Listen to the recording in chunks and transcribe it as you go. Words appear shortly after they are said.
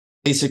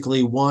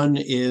basically one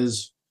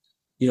is,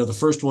 the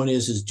first one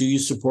is do you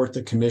support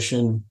the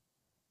commission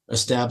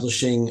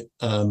establishing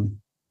an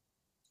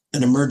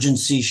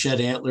emergency shed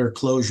antler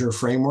closure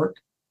framework?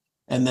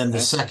 And then the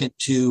second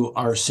two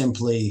are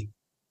simply,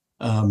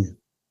 that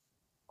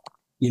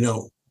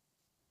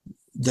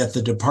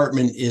the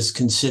department is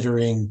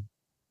considering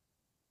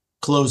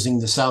closing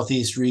the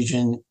Southeast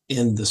region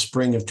in the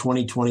spring of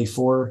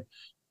 2024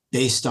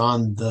 based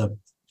on the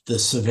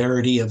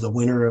severity of the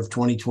winter of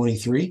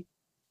 2023.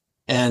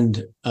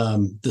 And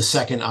the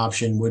second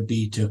option would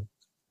be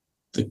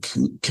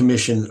the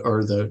commission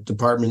or the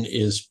department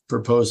is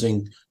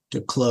proposing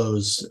to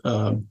close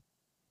the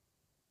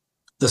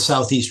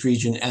Southeast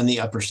region and the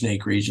Upper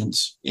Snake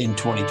regions in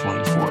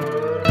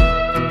 2024.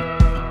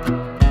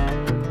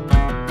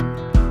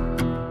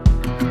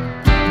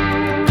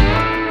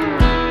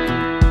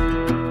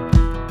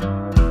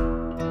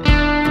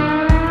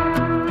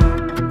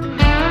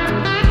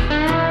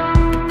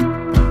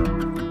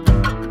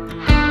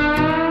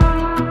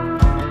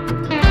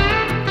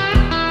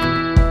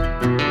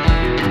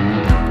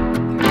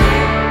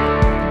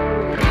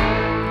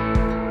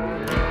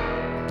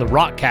 The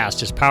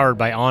Rockcast is powered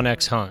by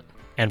OnX Hunt,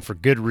 and for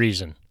good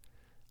reason.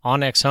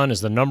 OnX Hunt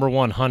is the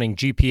 #1 hunting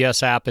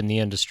GPS app in the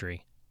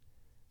industry.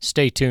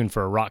 Stay tuned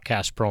for a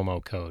Rockcast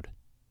promo code.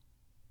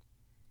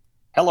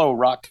 Hello,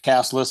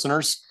 Rockcast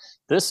listeners.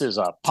 This is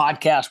a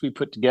podcast we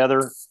put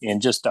together in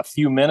just a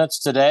few minutes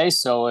today,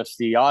 so if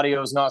the audio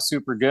is not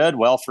super good,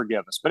 well,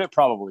 forgive us, but it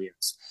probably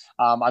is.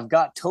 I've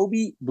got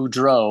Toby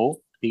Boudreau,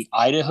 the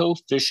Idaho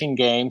Fish and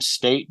Game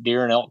State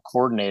Deer and Elk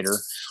Coordinator,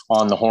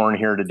 on the horn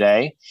here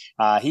today.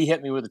 He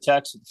hit me with a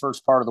text at the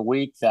first part of the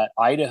week that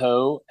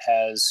Idaho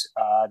has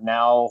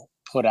now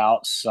put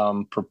out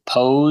some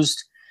proposed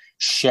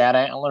shed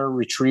antler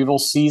retrieval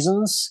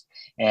seasons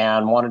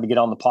and wanted to get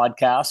on the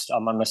podcast.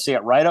 I'm going to say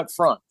it right up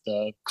front.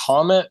 The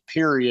comment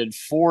period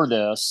for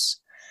this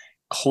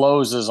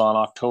closes on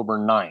October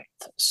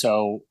 9th.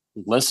 So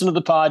listen to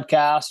the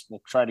podcast.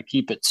 We'll try to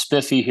keep it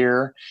spiffy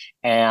here.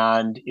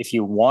 And if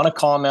you want to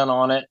comment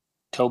on it,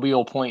 Toby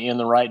will point you in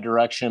the right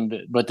direction.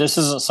 But this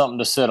isn't something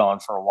to sit on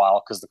for a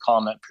while because the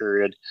comment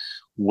period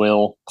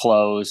will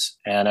close.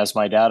 And as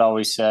my dad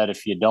always said,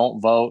 if you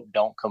don't vote,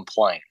 don't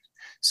complain.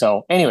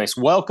 So anyways,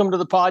 welcome to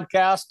the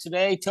podcast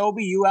today.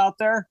 Toby, you out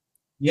there?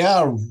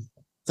 Yeah.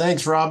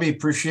 Thanks, Robbie.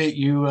 Appreciate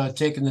you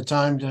taking the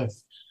time to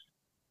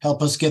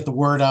help us get the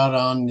word out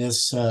on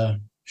this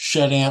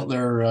shed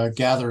antler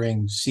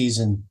gathering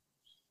season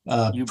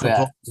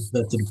proposals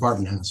that the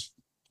department has.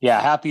 Yeah,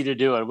 happy to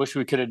do it. I wish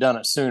we could have done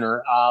it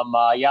sooner.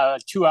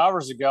 2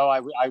 hours ago,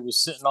 I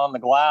was sitting on the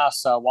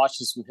glass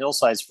watching some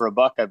hillsides for a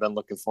buck I've been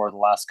looking for the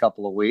last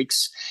couple of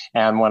weeks.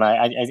 And when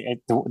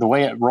the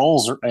way it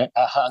rolls in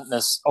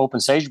this open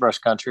sagebrush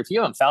country, if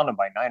you haven't found them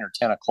by 9 or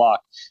 10 o'clock,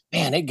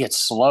 man, it gets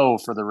slow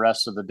for the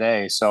rest of the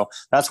day. So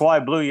that's why I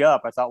blew you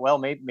up. I thought, well,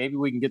 maybe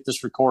we can get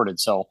this recorded.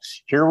 So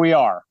here we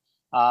are.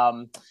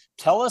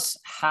 Tell us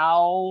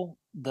how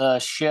the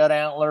shed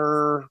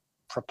antler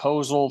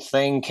proposal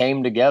thing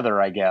came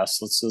together, I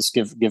guess. Let's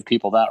give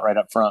people that right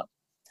up front.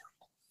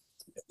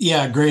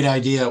 Yeah, great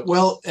idea.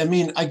 Well, I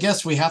mean, I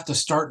guess we have to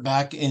start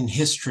back in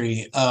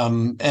history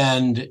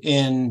and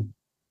in,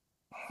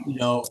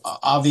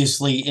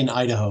 obviously in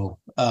Idaho.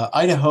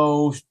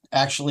 Idaho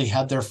actually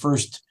had their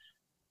first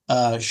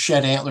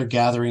shed antler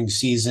gathering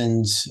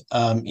seasons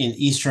in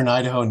eastern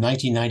Idaho in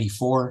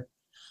 1994.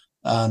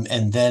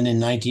 And then in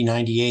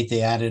 1998,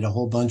 they added a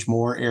whole bunch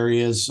more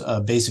areas,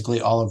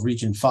 basically all of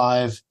Region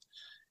 5.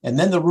 And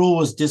then the rule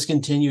was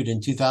discontinued in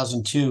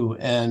 2002.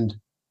 And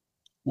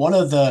one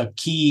of the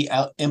key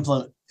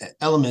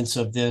elements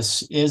of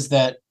this is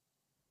that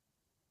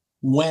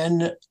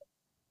when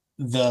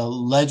the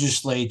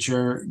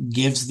legislature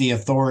gives the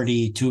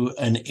authority to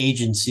an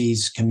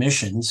agency's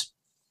commissions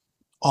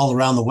all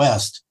around the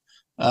West,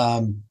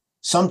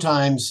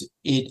 sometimes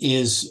it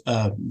is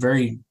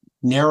very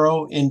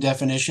narrow in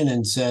definition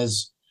and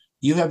says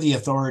you have the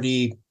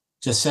authority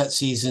to set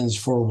seasons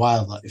for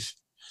wildlife.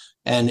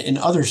 And in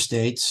other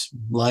states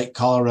like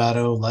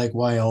Colorado, like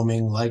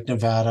Wyoming, like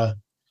Nevada,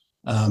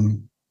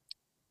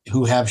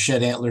 who have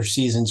shed antler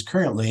seasons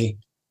currently,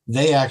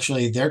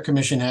 their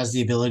commission has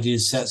the ability to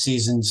set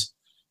seasons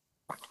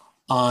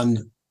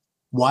on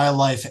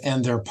wildlife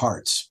and their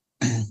parts.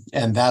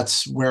 And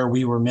that's where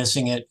we were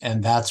missing it.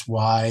 And that's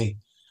why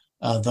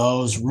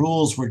those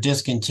rules were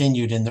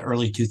discontinued in the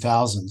early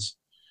 2000s.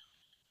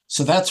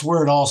 So that's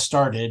where it all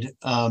started.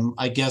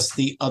 I guess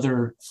the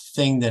other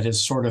thing that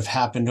has sort of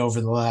happened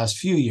over the last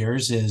few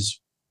years is,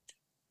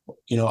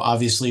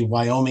 obviously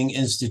Wyoming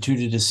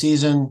instituted a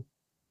season.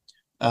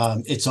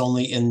 It's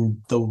only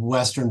in the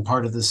western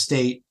part of the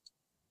state,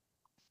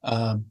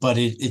 but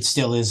it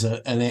still is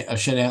a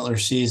shed antler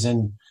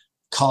season.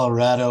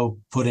 Colorado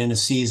put in a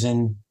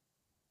season,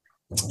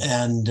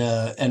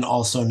 and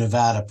also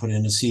Nevada put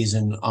in a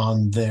season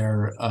on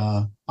their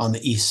on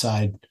the east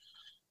side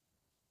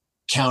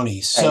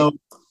counties. So,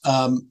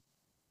 and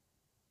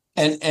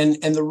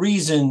the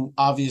reason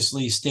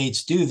obviously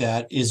states do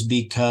that is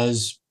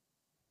because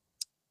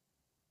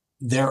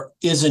there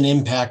is an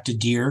impact to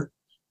deer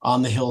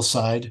on the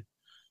hillside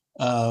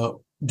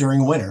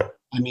during winter.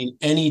 I mean,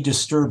 any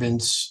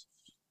disturbance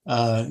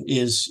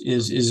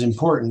is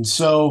important.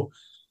 So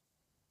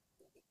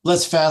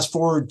let's fast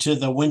forward to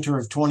the winter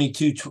of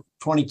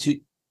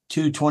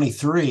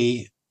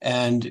 23,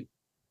 and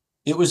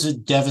it was a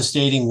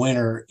devastating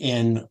winter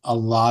in a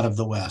lot of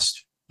the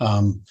West.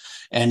 And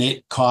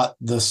it caught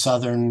the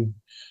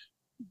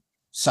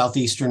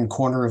southeastern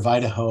corner of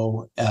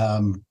Idaho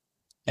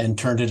and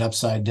turned it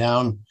upside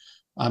down.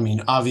 I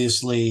mean,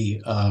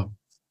 obviously,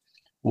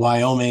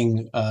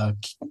 Wyoming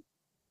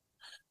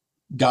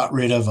got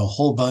rid of a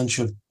whole bunch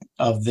of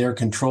their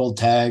controlled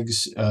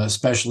tags,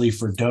 especially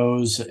for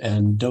does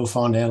and doe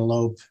fawn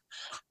antelope,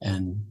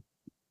 and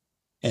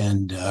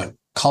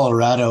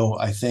Colorado,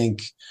 I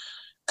think,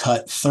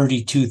 cut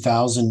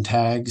 32,000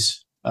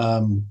 tags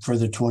for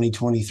the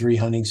 2023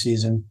 hunting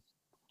season.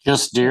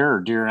 Just deer or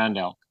deer and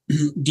elk?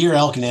 Deer,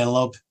 elk, and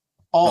antelope,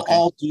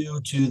 all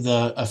due to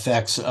the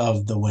effects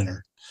of the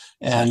winter.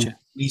 And Gotcha.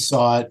 We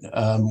saw it.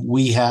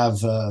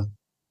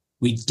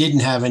 We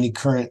didn't have any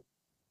current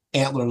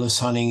antlerless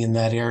hunting in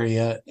that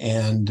area,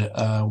 and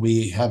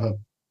we have a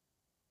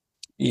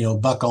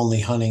buck only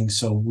hunting,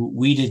 so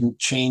we didn't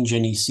change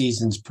any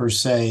seasons per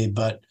se,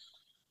 but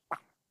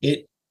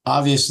it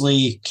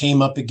obviously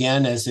came up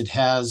again, as it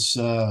has,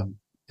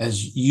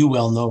 as you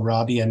well know,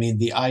 Robbie. I mean,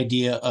 the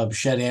idea of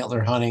shed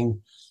antler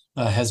hunting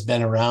has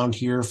been around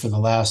here for the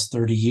last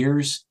 30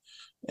 years,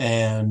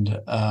 and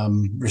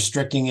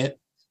restricting it,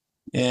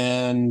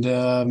 and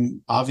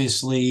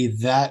obviously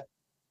that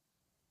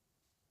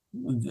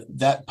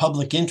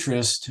public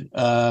interest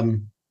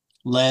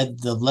led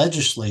the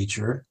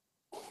legislature,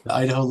 the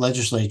Idaho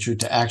legislature,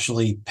 to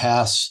actually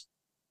pass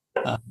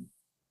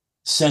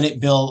Senate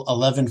Bill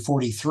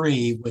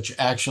 1143, which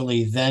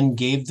actually then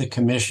gave the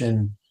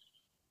commission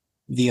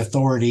the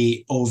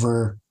authority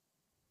over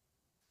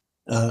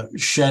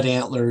shed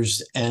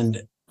antlers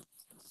and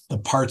the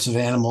parts of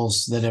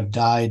animals that have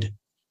died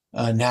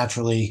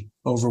naturally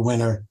over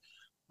winter.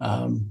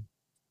 And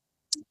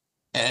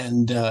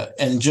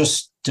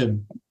just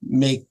to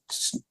make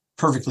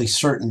perfectly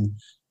certain,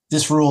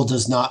 this rule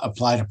does not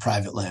apply to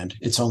private land.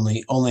 It's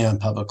only on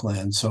public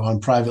land. So on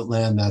private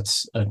land,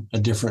 that's a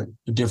different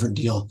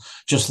deal.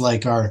 Just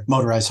like our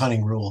motorized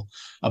hunting rule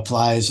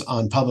applies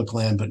on public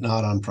land, but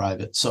not on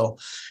private. So,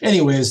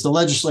 anyways, the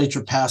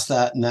legislature passed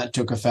that, and that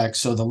took effect.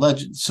 So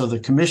the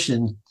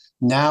commission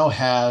now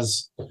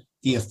has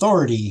the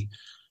authority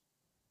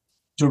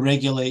to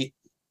regulate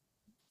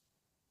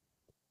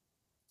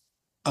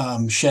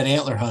shed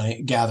antler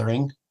hunting,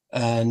 gathering,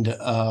 and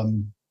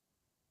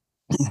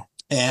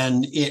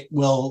it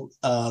will.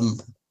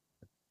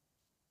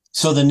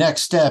 So the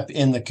next step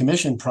in the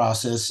commission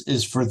process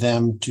is for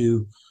them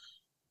to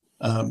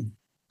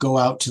go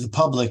out to the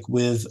public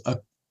with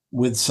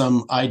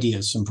some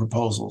ideas, some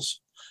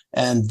proposals.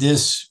 And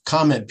this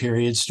comment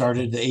period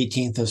started the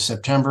 18th of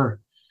September,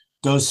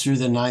 goes through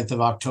the 9th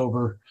of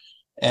October,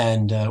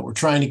 and we're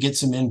trying to get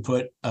some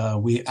input.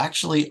 We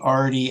actually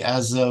already,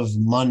 as of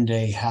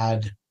Monday,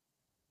 had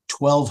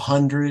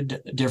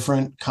 1,200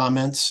 different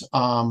comments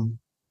on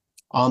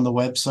the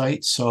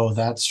website, so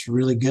that's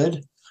really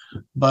good.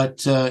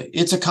 But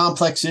it's a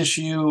complex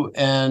issue,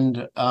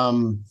 and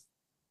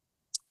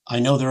I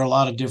know there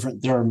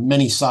are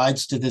many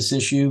sides to this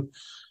issue,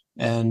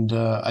 and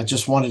I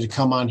just wanted to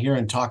come on here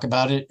and talk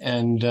about it,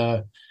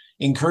 and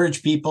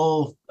encourage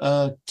people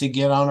to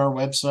get on our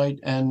website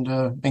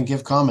and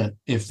give comment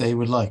if they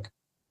would like.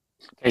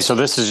 Okay, so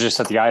this is just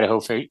at the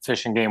Idaho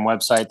Fish and Game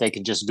website. They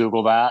can just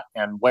Google that.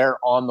 And where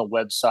on the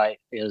website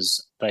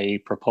is the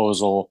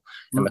proposal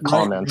and the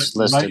comments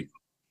listed? Right.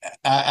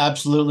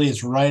 Absolutely.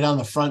 It's right on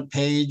the front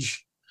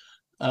page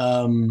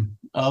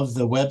of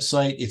the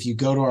website. If you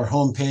go to our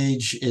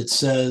homepage, it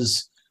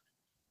says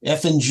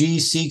F&G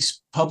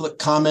seeks public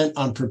comment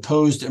on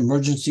proposed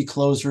emergency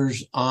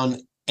closures on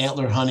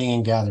antler hunting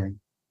and gathering.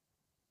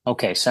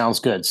 Okay,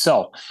 sounds good.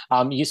 So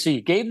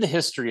you gave the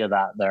history of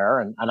that there,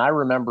 and I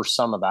remember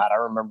some of that. I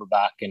remember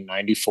back in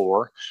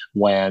 '94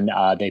 when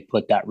they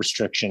put that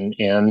restriction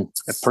in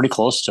pretty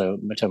close to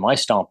my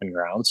stomping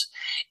grounds,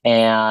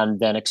 and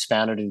then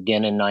expanded it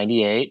again in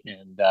 '98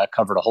 and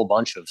covered a whole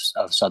bunch of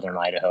southern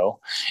Idaho.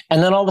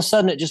 And then all of a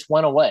sudden it just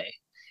went away.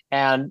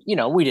 And,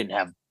 we didn't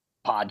have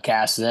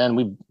podcasts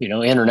then.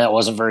 Internet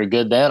wasn't very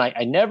good then.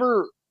 I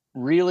never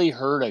really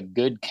heard a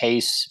good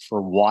case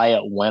for why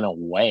it went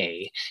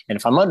away. And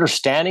if I'm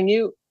understanding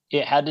you,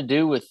 it had to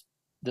do with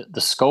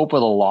the scope of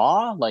the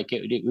law. Like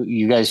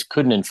you guys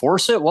couldn't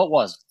enforce it. What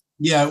was it?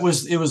 Yeah, it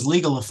was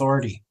legal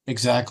authority.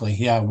 Exactly.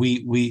 Yeah.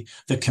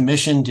 The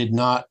commission did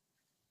not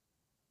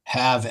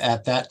have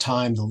at that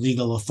time the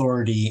legal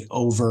authority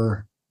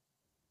over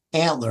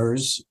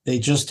antlers. They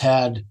just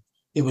had,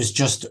 it was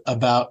just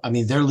about,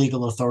 their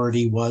legal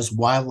authority was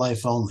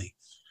wildlife only,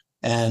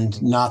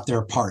 and not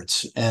their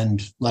parts.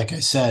 And like I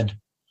said,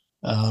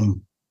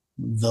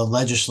 the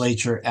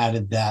legislature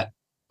added that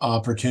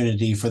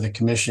opportunity for the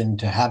commission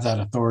to have that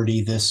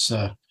authority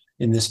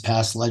in this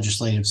past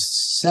legislative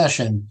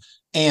session.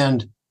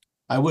 And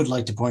I would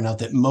like to point out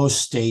that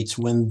most states,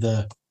 when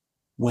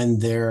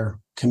their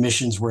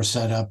commissions were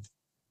set up,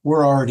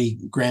 were already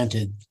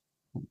granted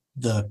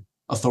the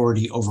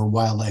authority over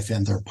wildlife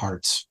and their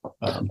parts.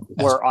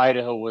 Where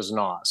Idaho was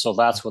not. So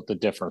that's what the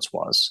difference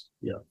was.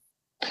 Yeah.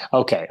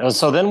 Okay.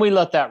 So then we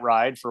let that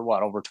ride for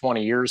over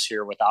 20 years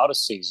here without a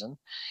season.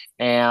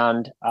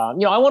 And,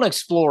 I want to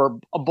explore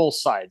both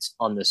sides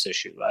on this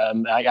issue.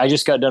 I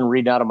just got done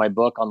reading out of my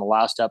book on the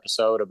last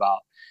episode about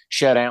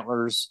shed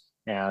antlers.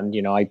 And,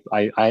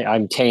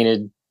 I'm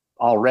tainted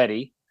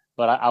already,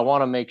 but I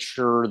want to make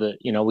sure that,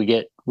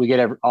 we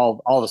get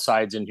all the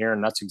sides in here.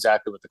 And that's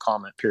exactly what the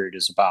comment period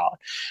is about.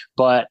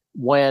 But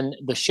when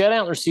the shed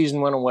antler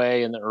season went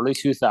away in the early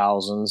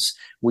 2000s,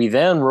 we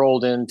then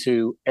rolled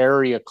into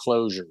area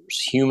closures,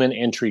 human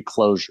entry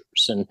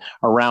closures. And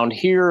around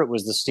here, it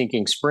was the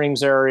Stinking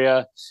Springs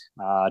area,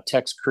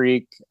 Tex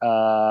Creek,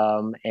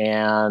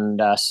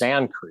 and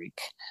Sand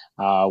Creek,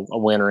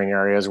 wintering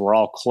areas were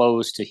all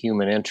closed to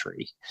human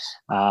entry.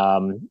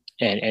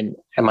 And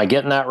am I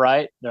getting that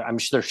right? I'm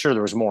sure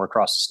there was more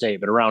across the state,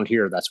 but around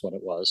here, that's what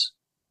it was.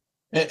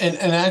 And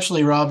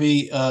actually,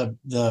 Robbie,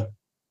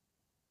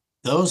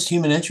 those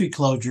human entry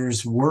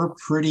closures were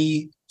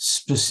pretty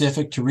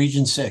specific to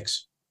Region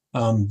 6.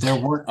 There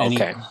weren't any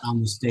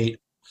around the state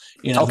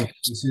in other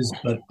places,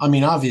 but I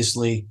mean,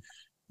 obviously,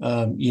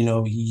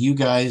 you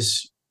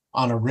guys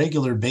on a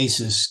regular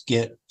basis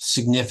get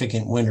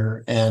significant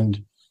winter,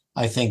 and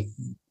I think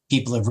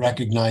people have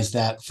recognized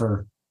that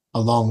for a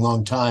long,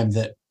 long time,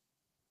 that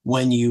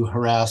when you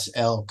harass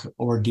elk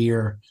or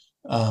deer,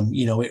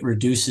 it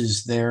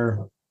reduces their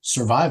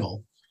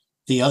survival.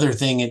 The other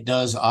thing it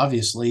does,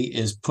 obviously,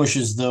 is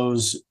pushes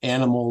those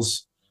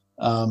animals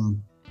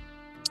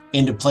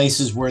into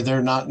places where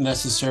they're not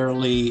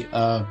necessarily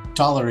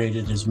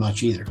tolerated as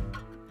much either,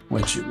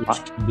 which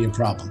can be a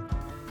problem.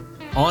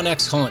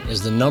 onX Hunt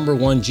is the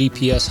 #1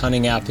 GPS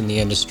hunting app in the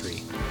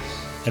industry.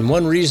 And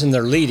one reason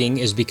they're leading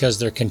is because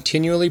they're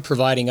continually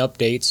providing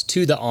updates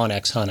to the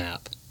onX Hunt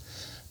app.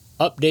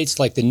 Updates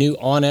like the new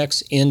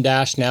onX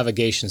in-dash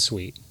navigation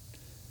suite.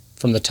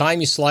 From the time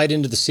you slide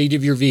into the seat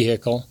of your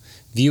vehicle,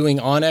 viewing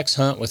onX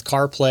Hunt with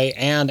CarPlay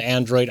and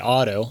Android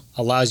Auto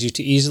allows you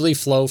to easily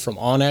flow from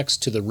onX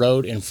to the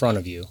road in front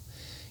of you,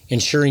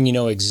 ensuring you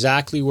know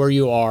exactly where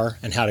you are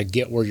and how to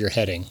get where you're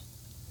heading.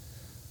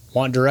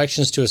 Want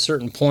directions to a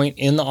certain point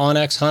in the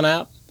onX Hunt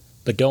app,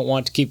 but don't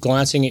want to keep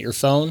glancing at your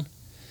phone?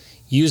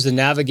 Use the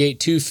Navigate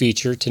To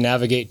feature to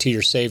navigate to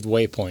your saved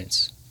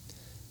waypoints.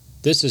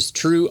 This is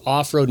true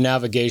off-road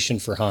navigation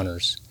for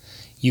hunters.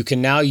 You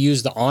can now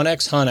use the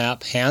onX Hunt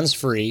app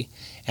hands-free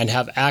and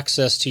have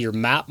access to your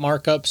map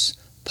markups,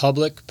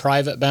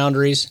 public-private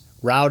boundaries,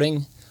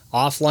 routing,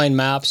 offline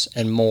maps,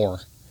 and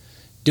more.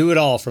 Do it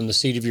all from the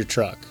seat of your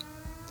truck.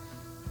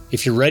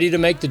 If you're ready to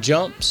make the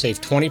jump,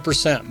 save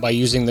 20% by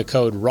using the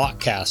code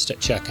ROCKCAST at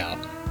checkout.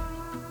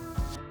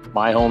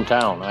 My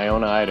hometown,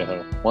 Iona,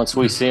 Idaho. Once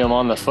we see them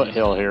on the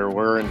foothill here,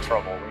 we're in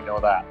trouble. We know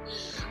that.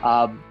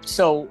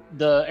 So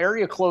the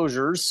area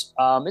closures,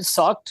 it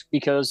sucked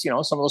because, some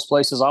of those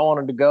places I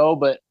wanted to go,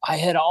 but I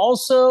had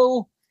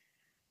also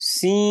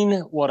seen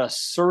what a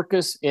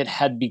circus it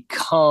had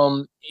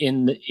become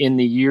in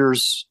the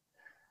years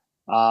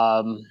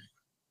that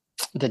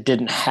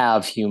didn't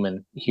have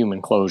human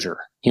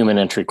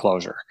entry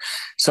closure.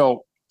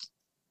 So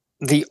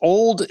the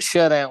old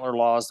shed antler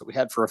laws that we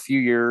had for a few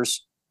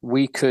years,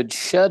 we could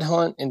shed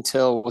hunt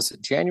until, was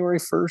it January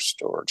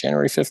 1st or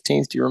January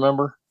 15th? Do you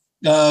remember?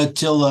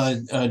 Till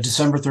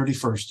December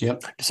 31st.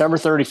 Yep. December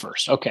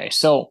 31st. Okay.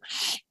 So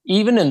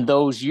even in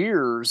those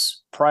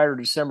years prior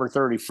to December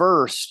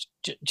 31st,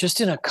 just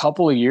in a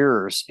couple of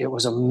years, it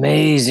was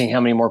amazing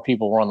how many more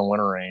people were on the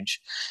winter range,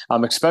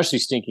 especially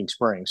Stinking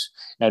Springs.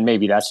 And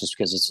maybe that's just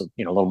because it's a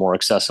little more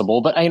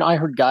accessible. But I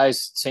heard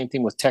guys, same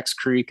thing with Tex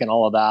Creek and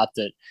all of that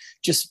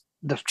just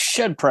the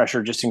shed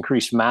pressure just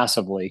increased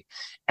massively.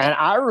 And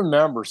I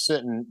remember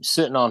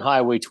sitting on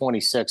Highway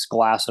 26,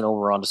 glassing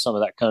over onto some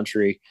of that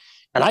country,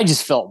 and I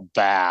just felt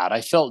bad.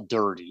 I felt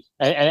dirty.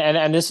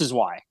 And this is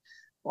why.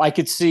 I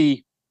could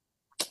see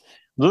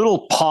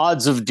little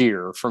pods of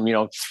deer from,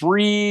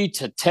 3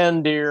 to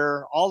 10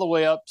 deer, all the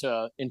way up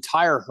to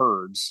entire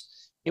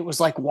herds. It was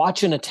like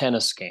watching a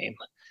tennis game.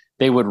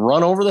 They would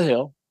run over the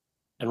hill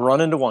and run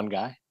into one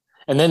guy.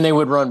 And then they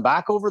would run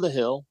back over the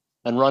hill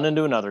and run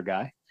into another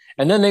guy.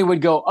 And then they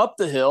would go up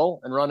the hill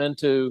and run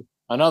into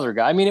another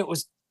guy. I mean,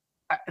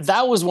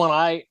 that was when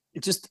I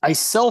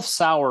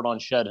self-soured on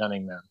shed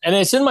hunting then. And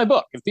it's in my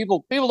book. If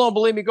people don't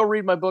believe me, go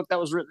read my book. That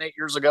was written 8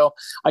 years ago.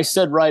 I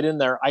said right in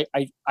there,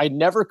 I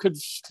never could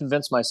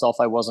convince myself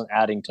I wasn't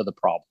adding to the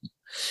problem.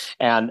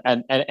 And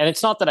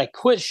it's not that I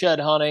quit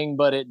shed hunting,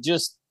 but it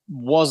just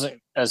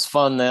wasn't as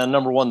fun then.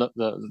 Number one,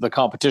 the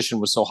competition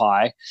was so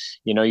high.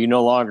 You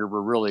no longer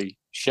were really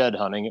shed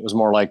hunting. It was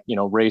more like,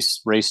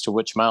 race to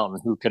which mountain,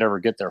 who could ever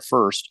get there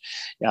first.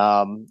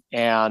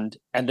 And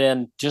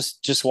then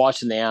just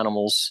watching the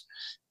animals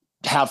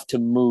have to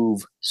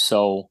move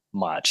so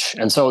much.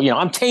 And so,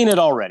 I'm tainted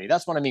already.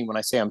 That's what I mean when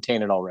I say I'm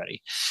tainted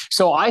already.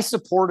 So I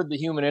supported the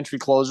human entry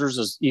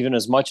closures even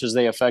as much as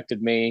they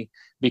affected me,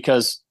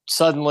 because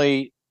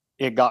suddenly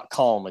it got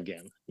calm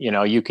again.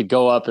 You could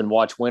go up and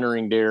watch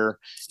wintering deer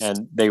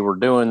and they were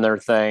doing their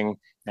thing,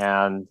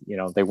 and,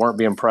 they weren't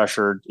being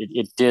pressured.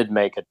 It did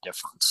make a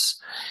difference.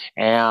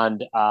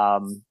 And,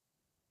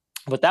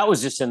 but that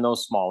was just in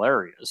those small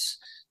areas.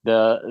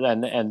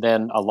 And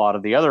then a lot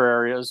of the other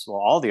areas, well,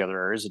 all the other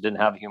areas that didn't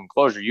have a human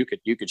closure, you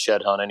could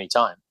shed hunt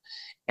anytime.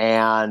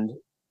 And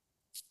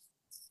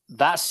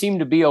that seemed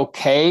to be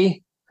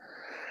okay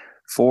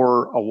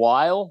for a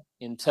while,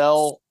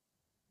 until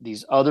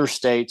these other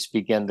states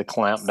begin to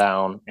clamp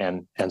down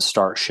and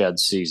start shed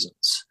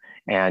seasons.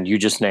 And you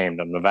just named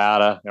them: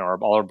 Nevada,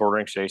 all our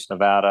bordering states,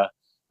 Nevada,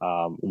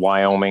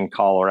 Wyoming,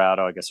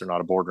 Colorado. I guess they're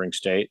not a bordering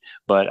state,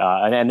 but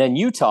and then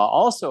Utah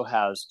also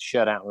has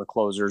shed antler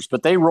closures,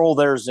 but they roll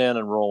theirs in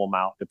and roll them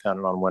out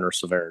depending on winter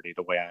severity,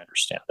 the way I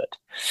understand it.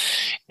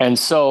 And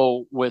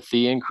so, with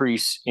the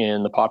increase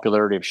in the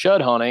popularity of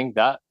shed hunting,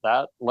 that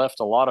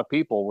left a lot of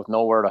people with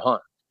nowhere to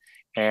hunt.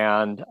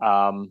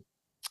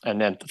 And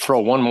then throw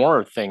one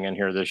more thing in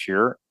here this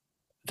year.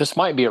 This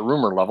might be at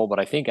rumor level, but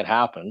I think it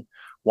happened.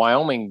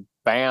 Wyoming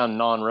banned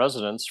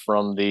non-residents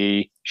from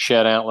the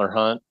shed antler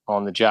hunt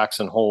on the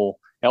Jackson Hole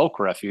elk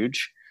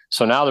refuge.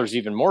 So now there's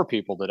even more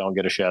people that don't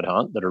get a shed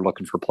hunt that are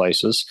looking for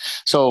places.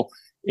 So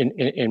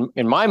in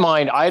my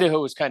mind,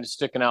 Idaho is kind of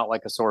sticking out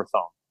like a sore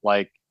thumb.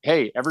 Like,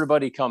 hey,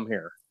 everybody come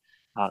here.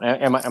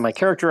 Am I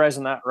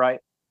characterizing that right?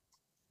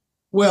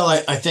 Well,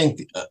 I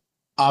think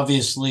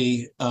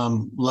obviously,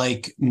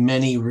 like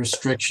many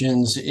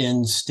restrictions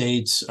in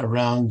states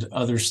around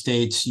other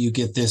states, you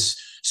get this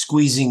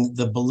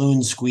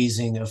balloon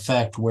squeezing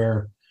effect,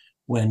 where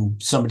when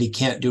somebody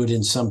can't do it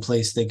in some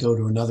place, they go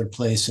to another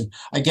place. And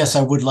I guess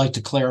I would like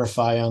to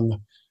clarify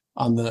on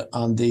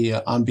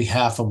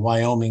behalf of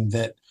Wyoming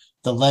that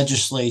the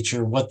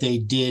legislature, what they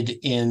did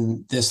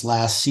in this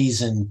last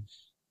season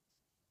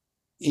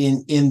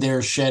in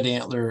their shed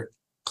antler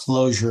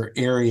closure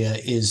area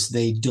is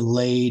they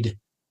delayed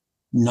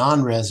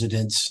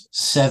non-residents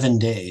 7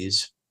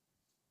 days.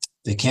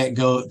 They can't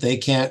go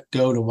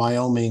to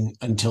Wyoming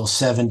until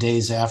 7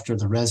 days after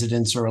the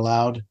residents are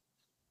allowed.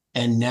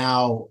 And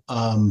now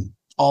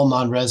all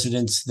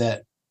non-residents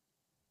that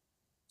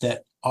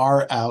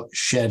are out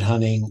shed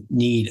hunting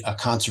need a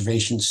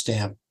conservation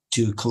stamp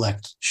to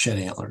collect shed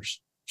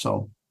antlers.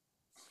 So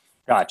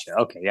gotcha.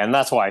 Okay. And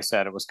that's why I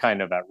said it was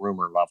kind of at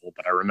rumor level,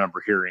 but I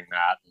remember hearing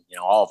that,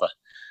 all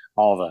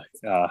the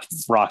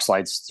rock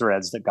slides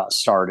threads that got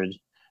started.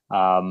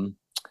 And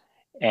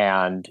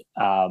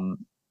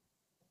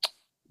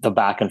the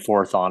back and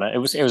forth on it. It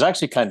was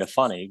actually kind of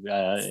funny.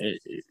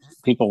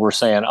 People were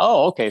saying,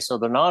 "Oh, okay, so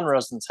the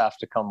non-residents have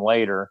to come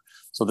later."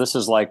 So this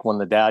is like when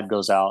the dad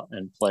goes out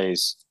and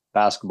plays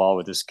basketball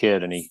with his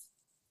kid, and he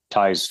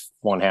ties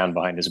one hand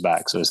behind his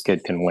back so his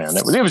kid can win.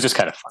 It was just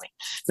kind of funny.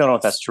 Don't know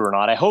if that's true or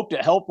not. I hoped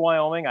it helped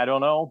Wyoming. I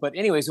don't know, but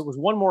anyways, it was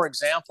one more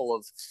example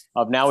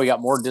of now we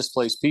got more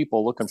displaced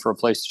people looking for a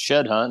place to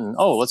shed hunt, and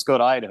let's go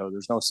to Idaho.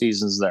 There's no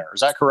seasons there. Is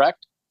that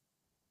correct?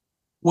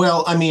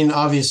 Well, I mean,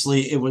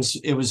 obviously, it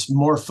was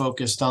more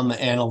focused on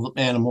the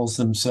animals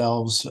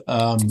themselves,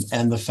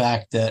 and the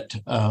fact that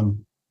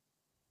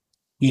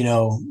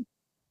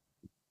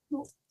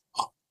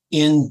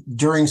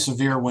during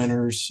severe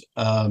winters,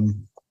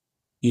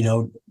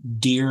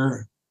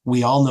 deer.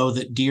 We all know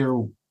that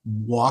deer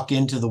walk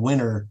into the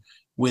winter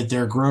with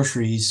their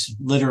groceries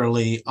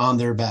literally on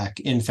their back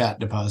in fat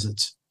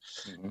deposits,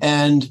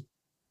 and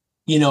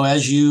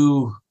as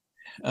you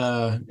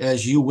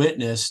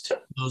witnessed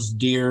those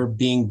deer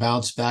being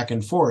bounced back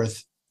and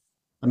forth.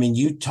 I mean,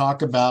 you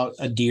talk about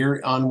a deer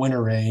on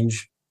winter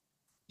range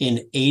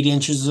in 8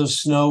 inches of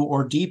snow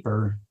or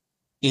deeper,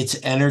 it's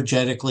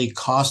energetically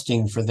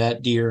costing for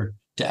that deer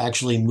to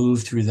actually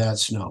move through that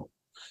snow.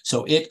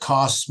 So it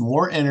costs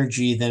more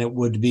energy than it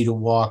would be to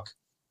walk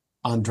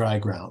on dry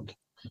ground.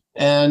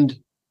 And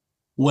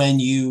when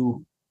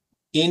you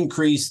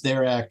increase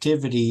their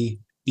activity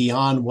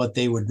beyond what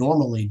they would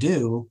normally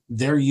do,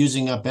 they're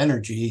using up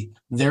energy.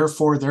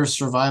 Therefore, their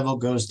survival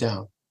goes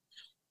down.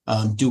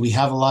 Do we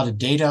have a lot of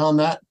data on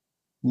that?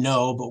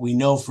 No, but we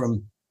know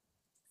from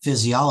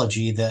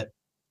physiology that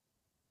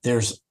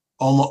there's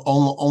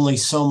only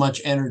so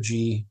much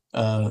energy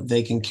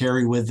they can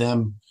carry with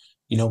them.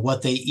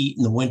 What they eat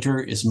in the winter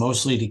is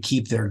mostly to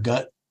keep their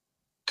gut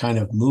kind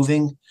of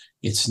moving.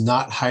 It's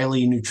not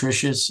highly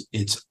nutritious.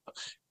 It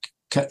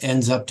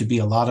ends up to be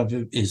a lot of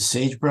it is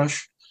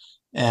sagebrush,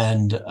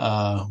 and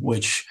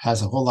which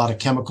has a whole lot of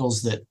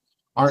chemicals that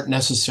aren't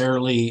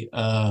necessarily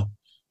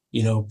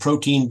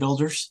protein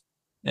builders,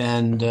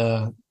 and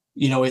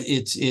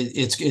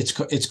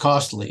it's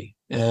costly.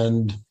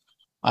 And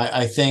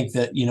I think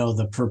that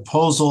the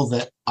proposal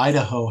that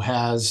Idaho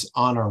has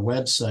on our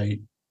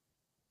website,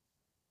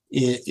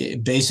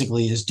 it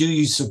basically is: do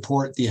you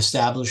support the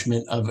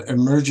establishment of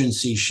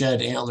emergency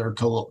shed antler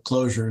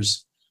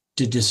closures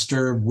to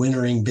disturb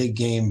wintering big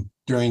game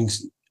during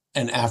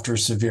and after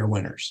severe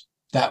winters?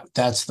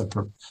 That's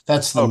the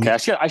Okay,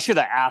 I should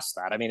have asked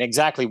that. I mean,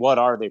 exactly what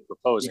are they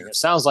proposing? It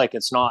sounds like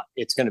it's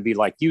going to be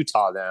like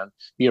Utah then,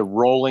 be a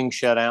rolling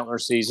shed antler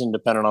season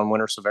depending on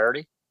winter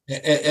severity.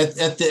 At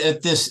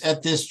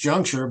this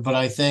juncture. But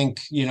I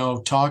think,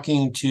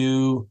 talking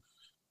to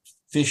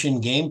Fish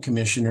and Game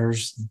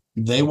commissioners,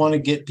 they want to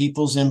get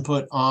people's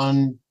input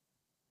on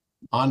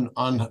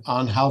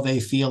how they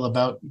feel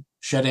about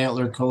shed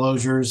antler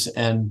closures.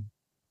 And,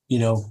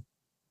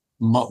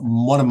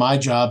 one of my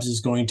jobs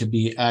is going to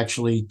be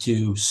actually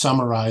to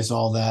summarize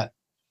all that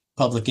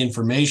public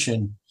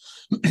information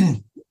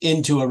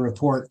into a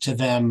report to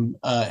them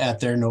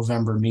at their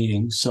November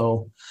meeting.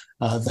 So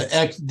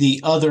the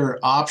other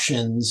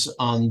options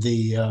on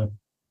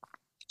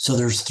so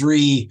there's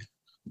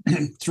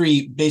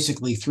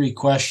basically three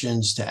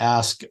questions to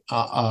ask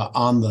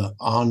on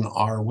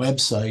our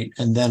website,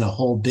 and then a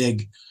whole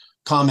big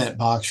comment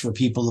box for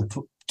people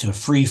to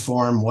free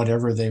form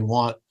whatever they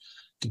want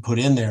to put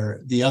in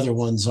there. The other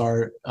ones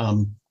are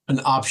an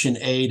option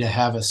A to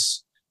have a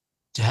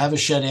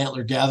shed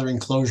antler gathering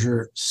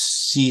closure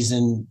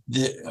season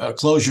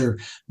closure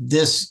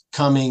this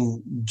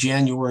coming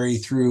January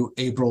through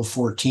April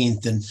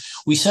 14th. And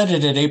we set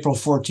it at April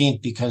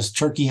 14th because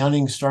turkey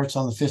hunting starts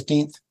on the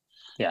 15th.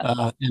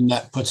 Yeah. And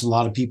that puts a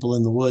lot of people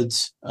in the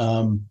woods.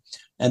 And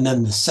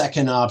then the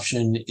second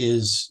option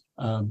is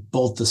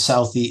both the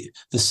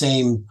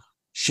same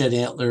shed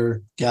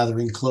antler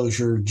gathering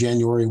closure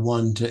January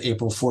 1 to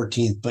April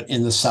 14th, but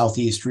in the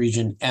southeast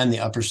region and the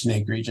upper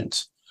Snake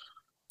regions.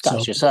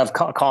 Gotcha. So have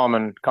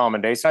common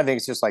dates. I think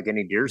it's just like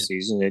any deer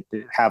season.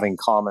 Having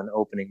common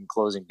opening and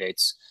closing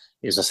dates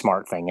is a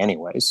smart thing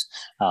anyways.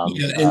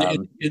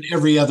 And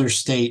every other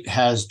state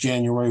has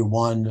January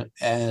 1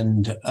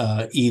 and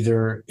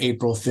either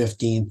April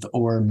 15th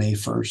or May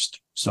 1st.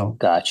 So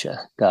Gotcha.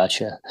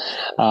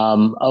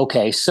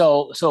 Okay.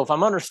 So if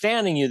I'm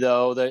understanding you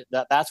though,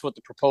 that's what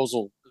the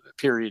proposal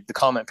period, the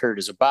comment period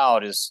is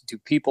about, is do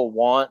people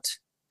want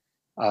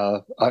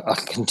a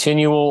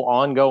continual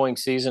ongoing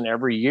season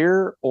every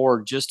year,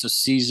 or just a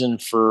season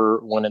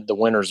for when the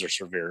winters are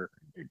severe?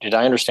 Did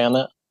I understand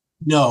that?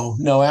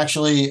 No,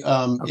 actually,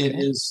 Okay. It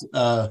is,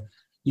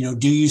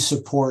 do you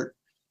support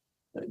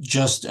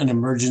just an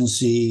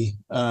emergency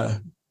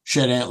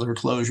shed antler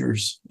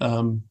closures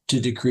to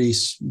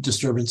decrease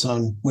disturbance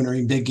on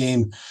wintering big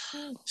game?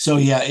 So,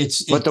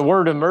 But the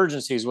word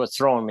emergency is what's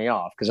throwing me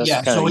off, because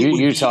that's kind of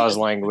Utah's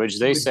language.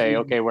 They say,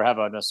 okay, we're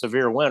having a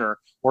severe winter,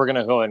 we're going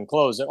to go ahead and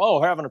close it. Oh,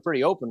 we're having a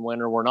pretty open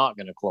winter, we're not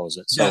going to close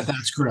it. So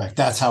that's correct.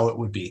 That's how it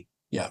would be.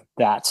 Yeah,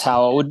 that's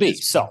how it would be.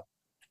 So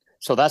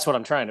that's what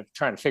I'm trying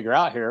to figure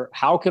out here.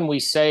 How can we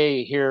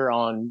say here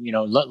on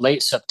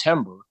late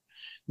September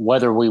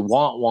whether we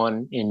want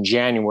one in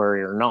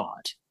January or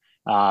not?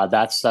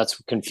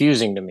 That's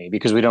confusing to me,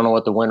 because we don't know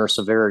what the winter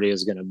severity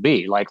is going to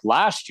be. Like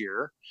last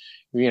year,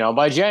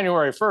 by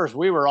January 1st,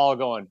 we were all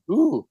going,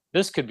 ooh,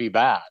 this could be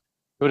bad.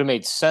 It would have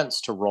made sense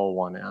to roll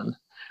one in.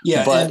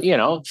 Yeah. But,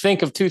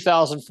 think of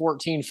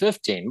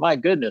 2014-15. My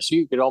goodness,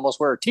 you could almost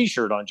wear a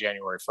T-shirt on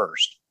January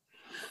 1st.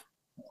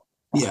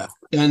 Yeah.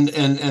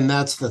 And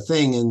that's the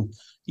thing. And,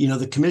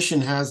 the commission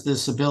has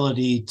this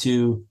ability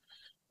to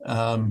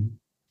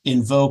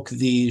invoke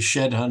the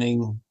shed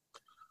hunting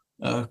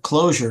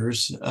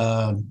closures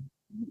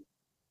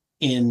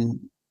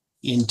in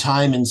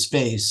time and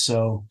space.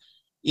 So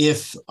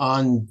if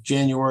on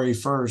January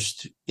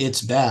 1st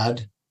it's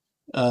bad,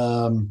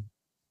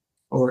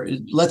 or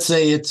let's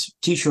say it's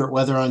T-shirt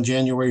weather on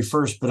January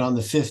 1st, but on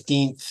the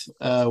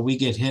 15th we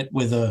get hit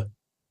with a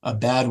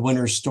bad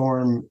winter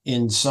storm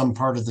in some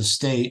part of the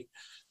state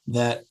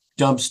that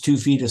dumps 2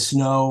 feet of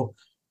snow,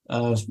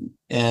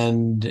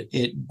 and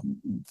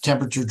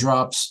temperature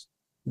drops,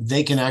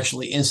 they can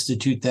actually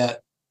institute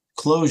that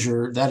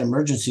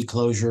emergency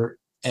closure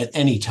at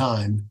any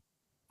time.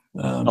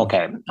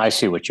 Okay, I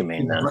see what you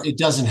mean then. It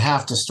doesn't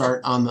have to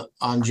start on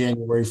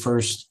January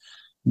 1st,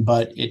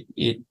 but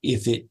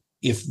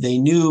if they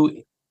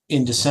knew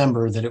in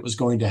December that it was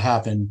going to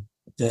happen,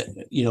 that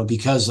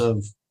because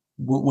of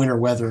winter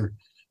weather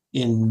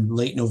in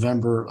late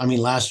November. I mean,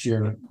 last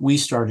year we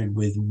started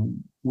with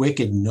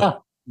wicked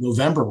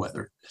November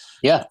weather.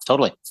 Yeah,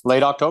 totally.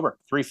 Late October,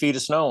 3 feet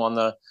of snow on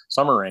the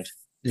summer range.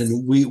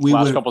 And we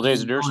last couple of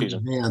days of deer season.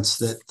 Advance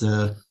that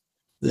the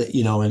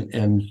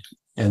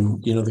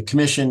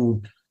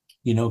commission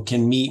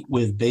can meet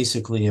with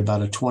basically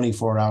about a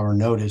 24-hour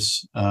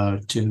notice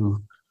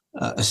to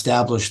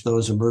establish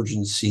those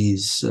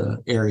emergencies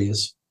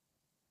areas.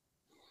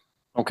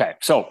 Okay,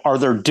 so are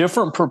there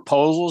different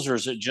proposals, or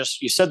is it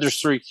just, you said there's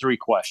three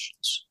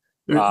questions?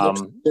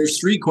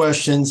 There's 3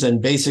 questions,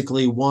 and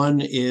basically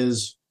one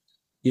is,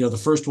 the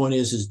first one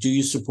is do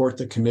you support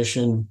the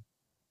commission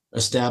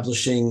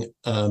establishing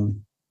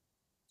an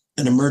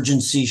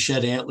emergency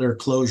shed antler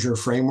closure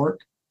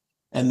framework?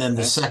 And then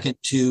the second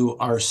 2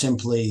 are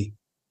simply,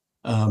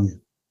 that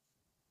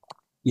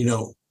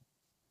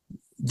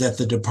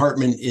the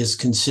department is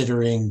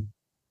considering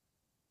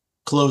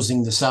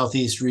closing the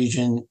southeast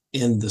region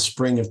in the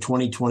spring of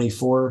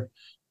 2024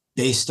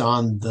 based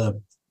on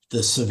the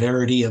the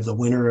severity of the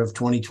winter of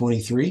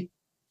 2023.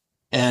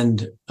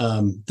 And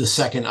the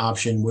second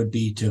option would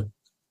be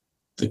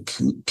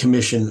the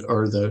commission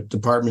or the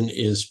department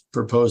is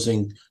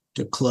proposing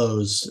to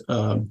close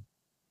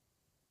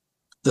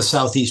the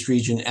Southeast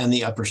region and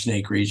the Upper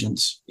Snake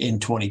regions in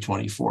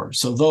 2024.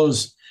 So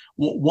those,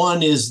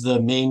 one is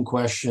the main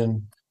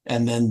question,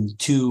 and then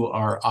two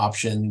are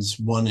options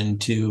 1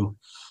 and 2.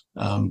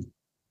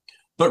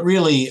 But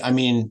really, I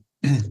mean,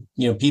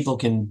 people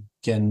can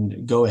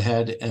go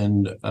ahead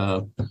and,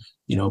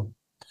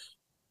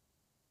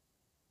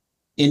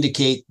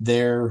 indicate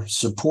their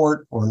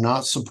support or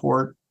not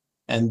support,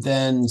 and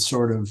then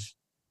sort of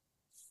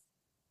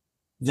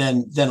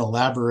then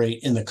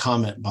elaborate in the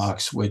comment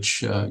box, which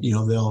they'll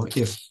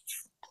the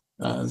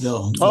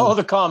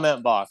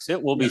comment box,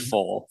 it will be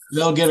full.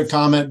 They'll get a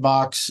comment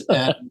box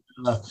and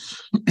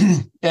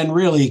and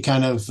really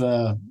kind of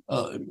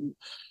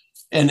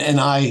and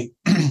I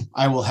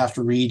will have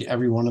to read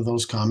every one of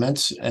those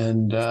comments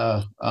and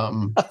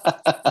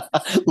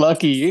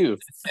lucky you,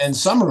 and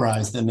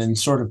summarize them and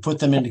sort of put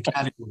them into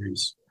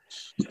categories.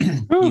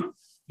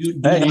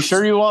 You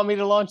sure you want me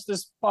to launch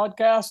this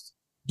podcast?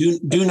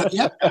 Do not.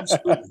 Yeah,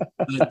 absolutely.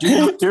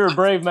 You're a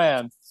brave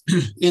man.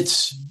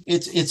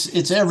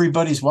 It's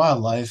everybody's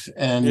wildlife,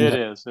 and it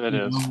is.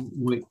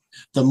 The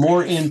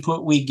more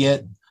input we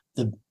get,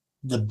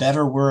 the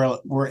better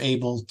we're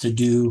able to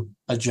do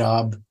a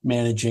job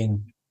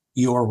managing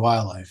your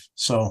wildlife.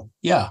 So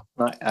yeah,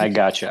 I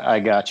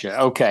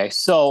gotcha. Okay,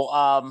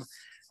 so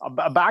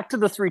back to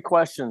the 3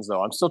 questions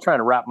though. I'm still trying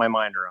to wrap my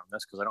mind around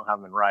this because I don't have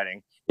them in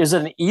writing. Is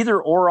it an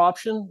either or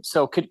option?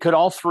 So could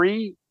all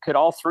three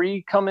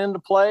come into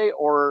play,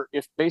 or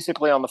if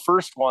basically on the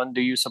first one,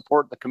 do you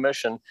support the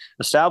commission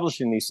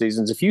establishing these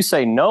seasons? If you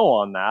say no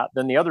on that,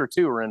 then the other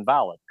 2 are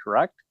invalid,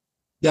 correct?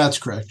 That's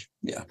correct.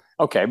 Yeah.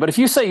 Okay, but if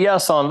you say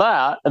yes on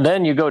that, and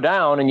then you go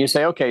down and you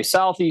say, okay,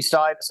 Southeast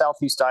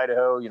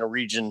Idaho,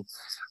 region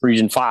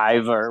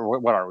 5, or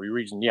what are we?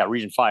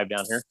 Region 5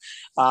 down here.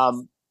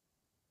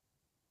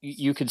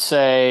 You could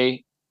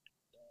say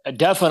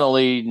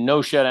definitely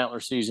no shed antler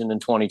season in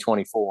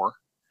 2024.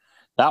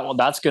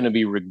 That's going to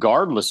be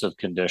regardless of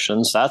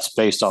conditions. That's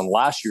based on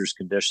last year's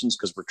conditions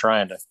because we're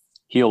trying to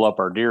heal up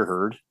our deer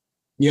herd.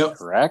 Yep.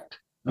 Correct?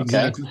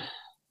 Exactly. Okay.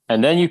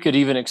 And then you could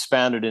even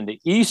expand it into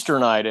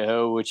Eastern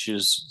Idaho, which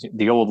is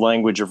the old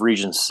language of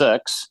Region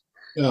 6.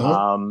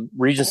 Uh-huh.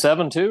 Region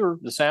 7 too, or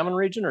the salmon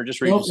region, or just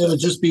Region 6? It'll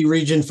just be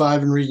Region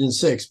 5 and Region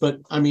 6. But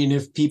I mean,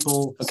 if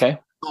people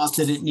thought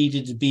that it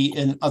needed to be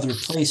in other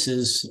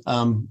places,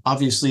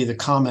 obviously the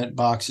comment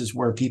box is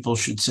where people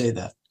should say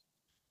that.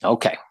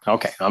 Okay.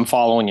 I'm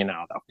following you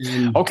now, though.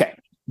 And, okay.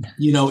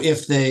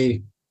 If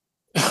they,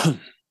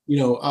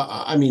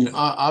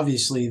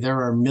 obviously there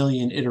are a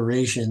million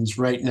iterations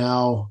right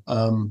now.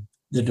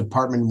 The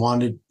department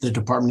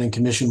and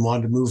commission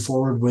wanted to move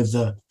forward with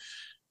an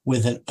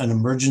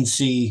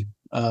emergency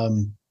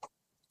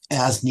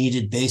as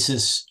needed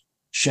basis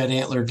shed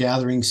antler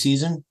gathering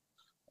season.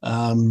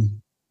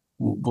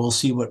 We'll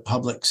see what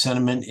public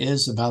sentiment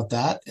is about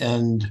that.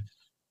 And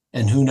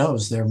who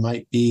knows, there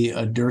might be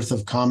a dearth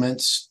of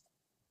comments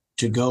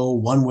to go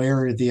one way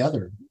or the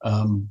other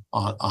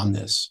on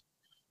this.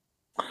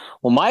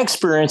 Well, my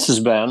experience has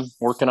been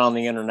working on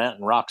the internet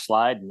and rock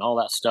slide and all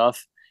that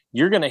stuff.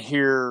 You're going to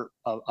hear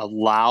a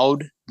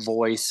loud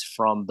voice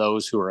from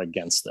those who are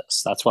against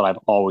this. That's what I've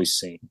always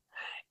seen.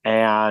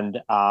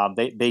 And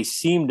they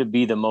seem to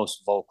be the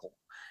most vocal,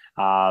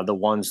 the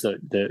ones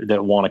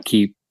that want to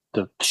keep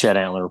the shed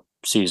antler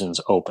seasons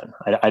open.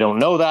 I don't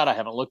know that. I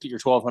haven't looked at your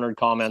 1,200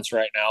 comments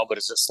right now, but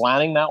is it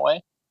slanting that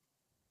way?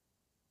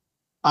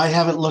 I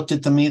haven't looked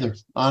at them either.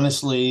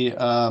 Honestly,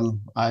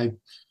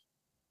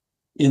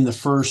 in the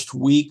first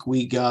week,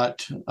 we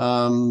got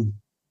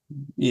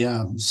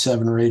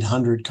 700 or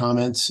 800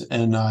 comments,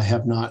 and I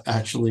have not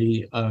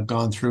actually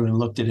gone through and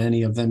looked at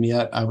any of them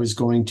yet. I was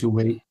going to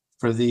wait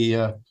for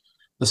the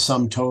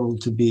sum total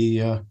to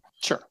be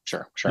Sure.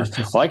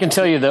 Well, I can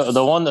tell you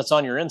the one that's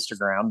on your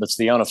Instagram, that's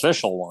the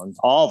unofficial one.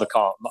 All the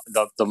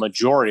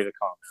majority of the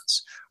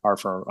comments are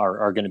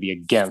going to be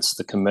against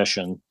the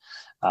commission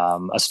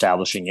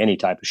establishing any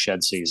type of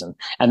shed season,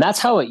 and that's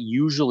how it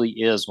usually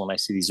is when I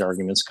see these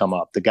arguments come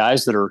up. The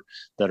guys that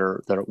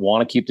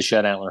want to keep the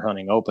shed antler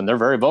hunting open, they're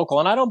very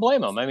vocal, and I don't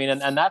blame them. I mean,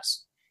 and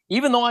that's,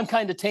 even though I'm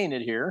kind of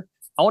tainted here,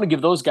 I want to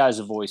give those guys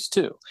a voice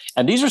too.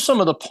 And these are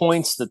some of the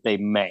points that they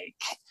make.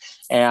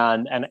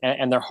 And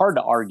they're hard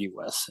to argue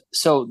with.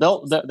 So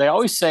they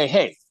always say,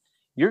 hey,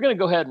 you're going to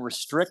go ahead and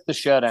restrict the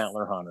shed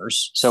antler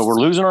hunters. So we're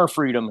losing our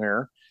freedom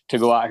here to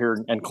go out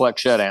here and collect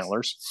shed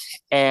antlers,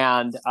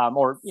 and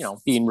or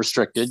being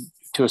restricted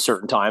to a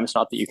certain time. It's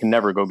not that you can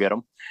never go get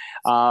them.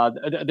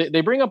 They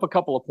bring up a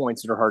couple of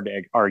points that are hard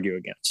to argue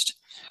against.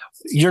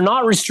 You're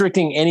not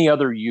restricting any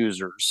other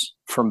users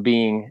from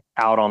being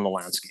out on the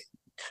landscape.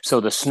 So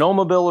the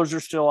snowmobilers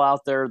are still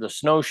out there, the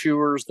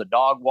snowshoers, the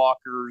dog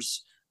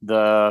walkers,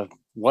 the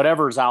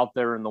whatever's out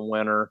there in the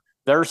winter,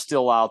 they're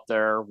still out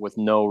there with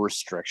no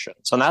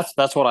restrictions. And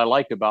that's what I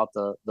like about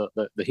the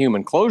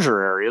human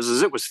closure areas,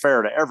 is it was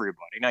fair to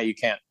everybody. Now you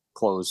can't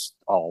close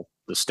all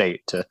the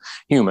state to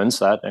humans.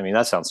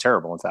 That sounds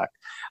terrible, in fact.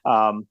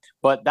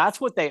 But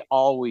that's what they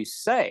always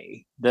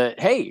say, that,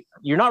 hey,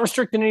 you're not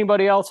restricting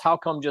anybody else. How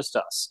come just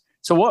us?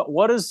 So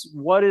what is,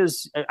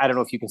 I don't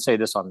know if you can say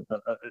this on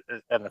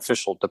an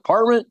official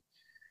department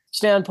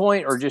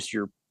standpoint or just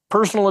your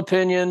personal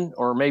opinion,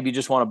 or maybe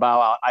just want to bow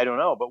out. I don't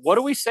know. But what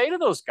do we say to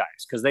those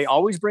guys? Because they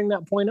always bring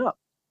that point up.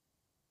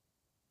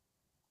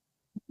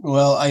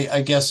 Well,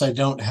 I guess I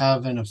don't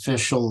have an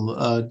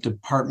official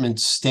department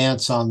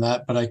stance on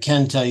that, but I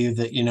can tell you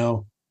that,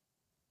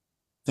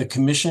 the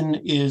commission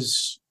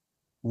is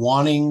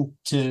wanting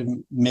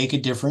to make a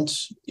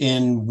difference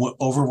in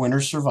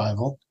overwinter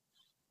survival.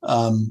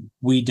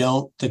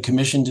 The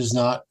commission does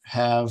not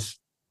have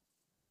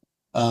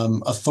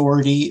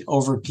authority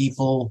over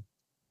people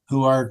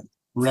who are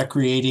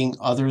recreating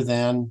other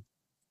than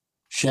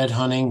shed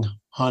hunting,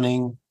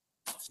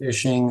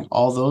 fishing,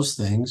 all those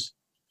things.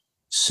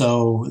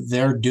 So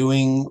they're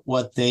doing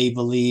what they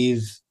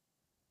believe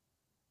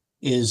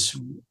is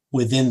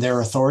within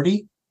their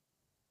authority,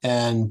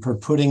 and for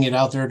putting it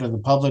out there to the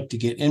public to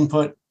get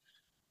input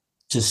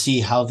to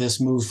see how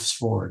this moves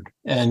forward.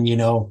 And,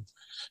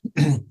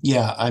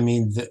 yeah,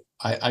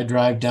 I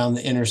drive down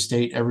the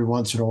interstate every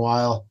once in a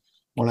while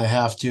when I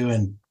have to,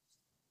 and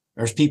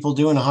there's people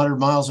doing 100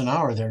 miles an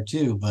hour there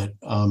too. But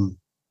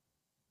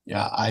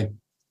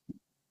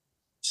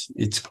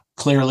it's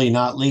clearly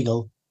not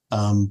legal.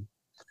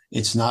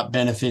 It's not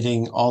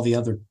benefiting all the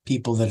other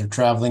people that are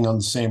traveling on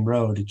the same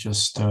road. It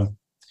just,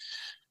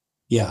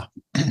 yeah.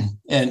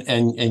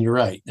 And you're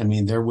right.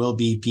 There will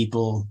be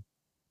people.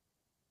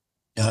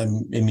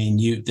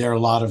 There are a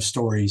lot of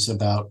stories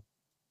about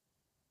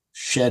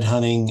shed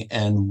hunting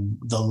and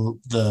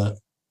the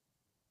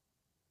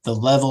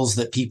levels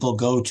that people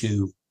go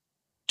to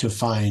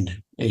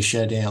find a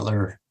shed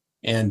antler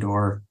and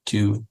or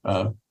to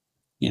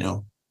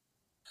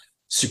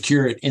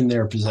secure it in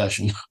their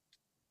possession.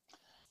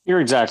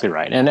 You're exactly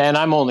right. And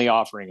I'm only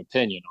offering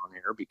opinion on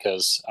here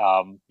because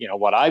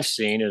what I've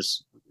seen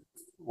is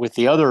with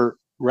the other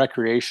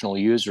recreational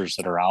users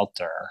that are out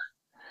there,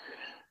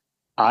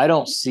 I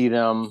don't see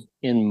them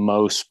in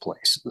most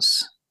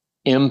places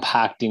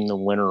impacting the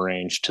winter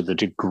range to the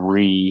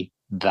degree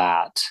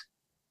that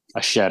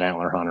a shed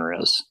antler hunter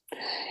is,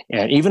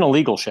 and even a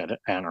legal shed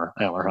antler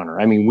hunter.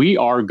 We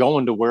are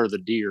going to where the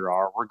deer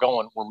are.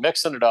 We're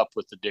mixing it up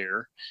with the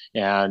deer,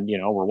 and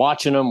we're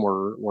watching them.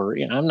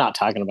 I'm not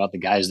talking about the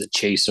guys that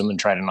chase them and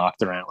try to knock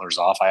their antlers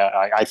off.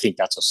 I think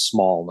that's a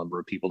small number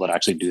of people that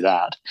actually do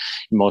that.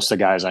 Most of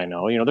the guys I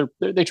know,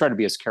 they try to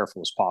be as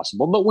careful as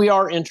possible, but we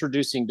are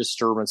introducing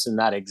disturbance in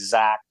that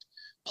exact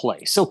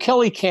place. So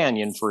Kelly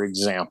Canyon, for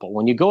example,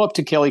 when you go up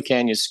to Kelly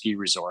Canyon Ski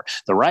Resort,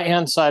 the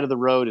right-hand side of the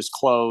road is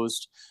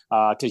closed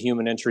to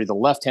human entry. The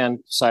left-hand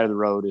side of the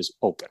road is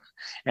open.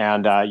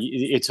 And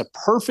it's a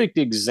perfect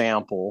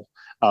example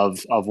of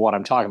what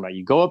I'm talking about.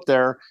 You go up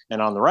there,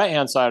 and on the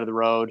right-hand side of the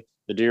road,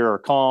 the deer are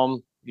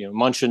calm,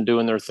 munching,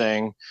 doing their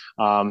thing.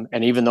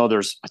 And even though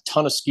there's a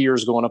ton of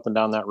skiers going up and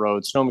down that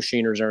road, snow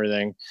machiners,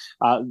 everything,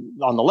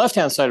 on the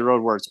left-hand side of the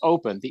road where it's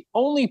open, the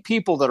only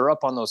people that are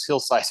up on those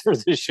hillsides are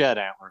the shed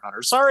antler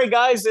hunters. Sorry,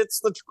 guys, it's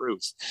the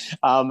truth.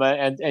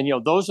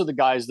 And those are the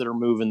guys that are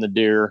moving the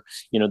deer.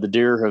 The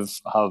deer have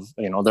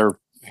they're,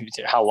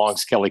 how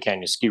long's Kelly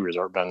Canyon Ski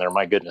Resort been there?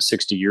 My goodness,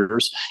 60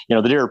 years.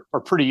 The deer are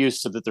pretty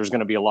used to that. There's going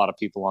to be a lot of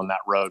people on that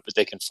road, but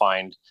they can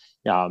find,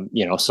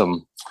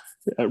 some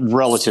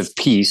relative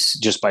peace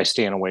just by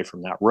staying away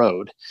from that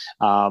road.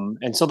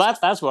 And so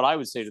that's what I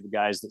would say to the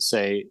guys that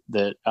say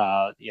that,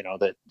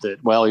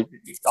 well,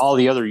 all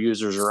the other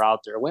users are out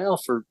there. Well,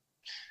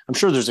 I'm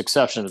sure there's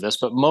exception to this,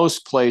 but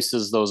most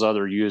places, those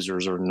other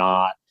users are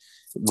not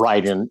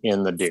right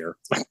in the deer.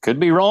 Could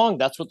be wrong.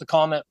 That's what the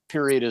comment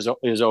period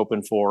is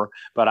open for.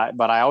 But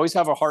I always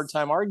have a hard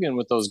time arguing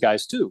with those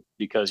guys too,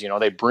 because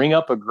they bring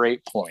up a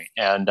great point.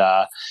 And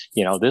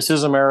this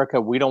is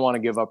America. We don't want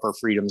to give up our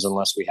freedoms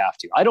unless we have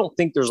to. I don't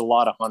think there's a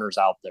lot of hunters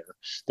out there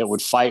that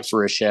would fight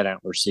for a shed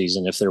antler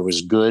season if there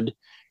was good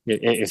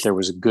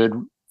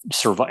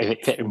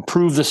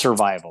improve the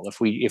survival. If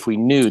we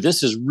knew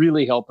this is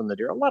really helping the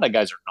deer, a lot of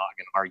guys are not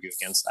going to argue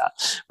against that.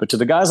 But to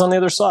the guys on the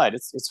other side,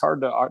 it's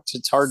hard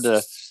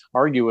to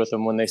argue with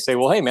them when they say,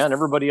 well, hey man,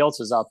 everybody else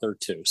is out there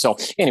too. So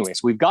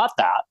anyways, we've got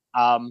that.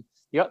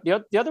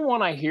 The other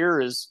one I hear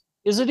is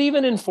it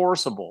even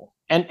enforceable?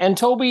 And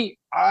Toby,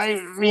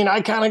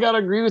 I kind of got to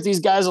agree with these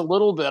guys a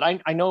little bit.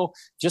 I know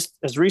just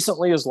as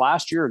recently as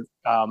last year,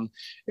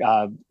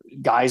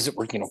 guys that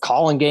were,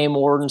 calling game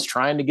wardens,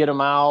 trying to get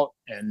them out.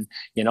 And,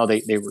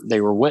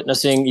 they were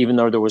witnessing, even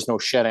though there was no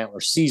shed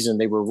antler season,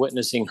 they were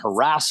witnessing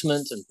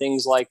harassment and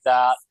things like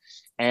that.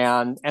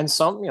 And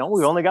some,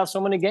 we've only got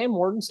so many game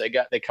wardens.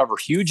 They cover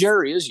huge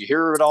areas. You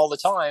hear it all the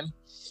time.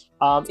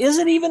 Is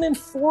it even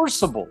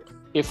enforceable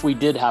if we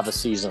did have a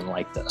season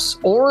like this?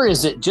 Or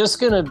is it just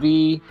going to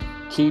be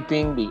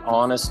keeping the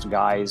honest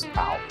guys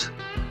out?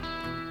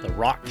 The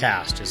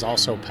Rockcast is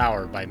also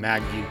powered by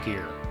MagView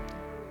Gear.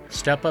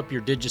 Step up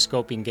your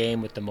digiscoping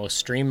game with the most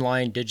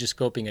streamlined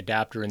digiscoping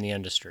adapter in the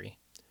industry.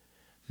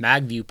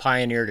 MagView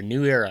pioneered a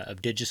new era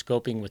of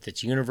digiscoping with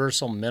its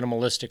universal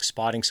minimalistic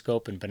spotting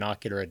scope and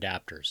binocular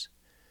adapters.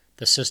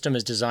 The system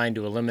is designed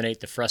to eliminate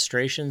the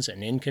frustrations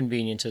and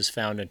inconveniences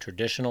found in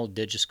traditional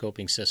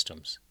digiscoping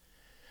systems.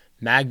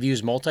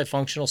 MagView's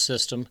multifunctional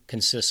system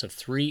consists of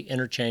 3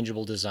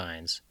 interchangeable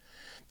designs: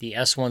 the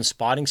S1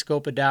 spotting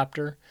scope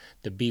adapter,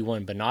 the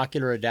B1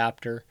 binocular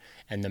adapter,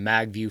 and the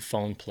MagView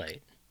phone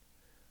plate.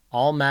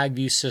 All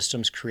MagView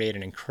systems create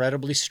an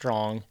incredibly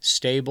strong,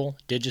 stable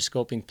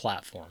digiscoping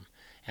platform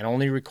and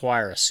only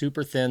require a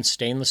super thin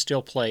stainless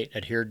steel plate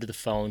adhered to the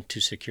phone to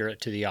secure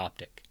it to the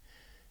optic.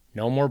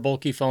 No more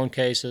bulky phone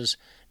cases,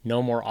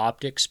 no more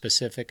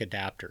optic-specific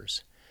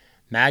adapters.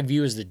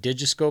 MagView is the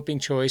digiscoping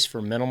choice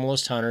for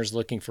minimalist hunters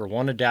looking for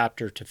one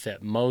adapter to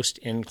fit most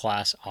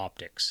in-class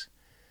optics.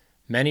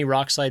 Many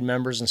Rockslide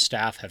members and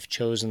staff have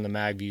chosen the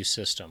MagView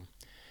system.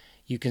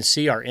 You can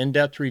see our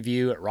in-depth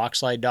review at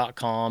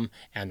rockslide.com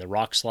and the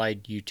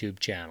Rockslide YouTube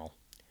channel.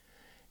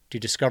 To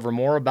discover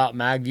more about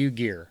MagView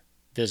gear,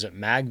 visit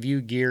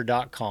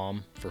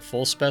magviewgear.com for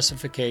full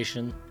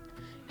specification,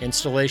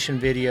 installation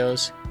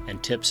videos,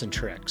 and tips and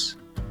tricks.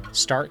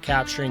 Start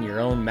capturing your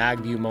own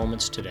MagView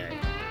moments today.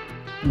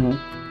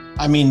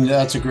 I mean,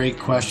 that's a great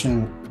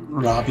question,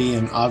 Robbie,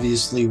 and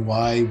obviously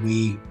why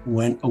we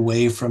went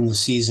away from the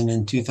season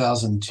in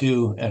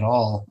 2002 at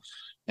all.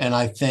 And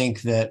I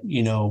think that,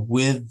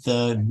 with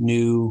the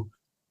new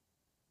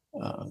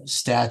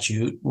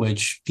statute,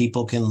 which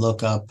people can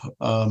look up,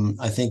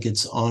 I think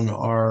it's on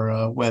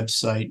our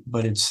website,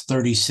 but it's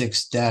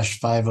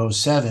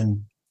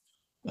 36-507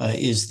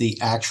 is the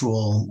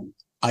actual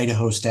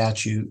Idaho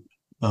statute.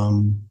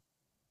 And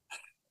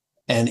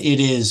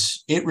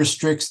it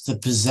restricts the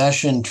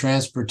possession,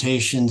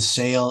 transportation,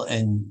 sale,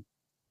 and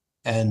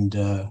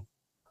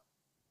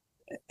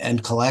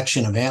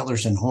collection of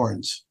antlers and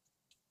horns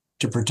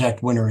to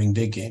protect wintering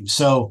big game.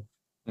 So,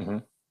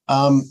 I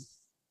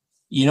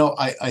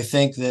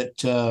think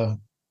that,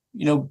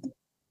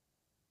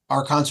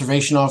 our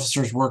conservation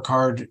officers work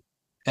hard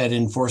at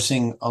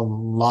enforcing a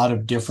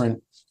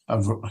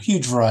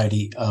huge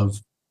variety of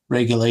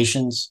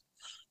regulations,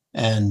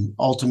 and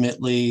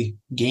ultimately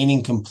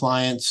gaining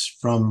compliance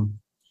from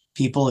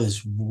people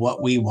is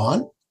what we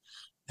want.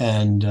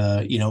 And,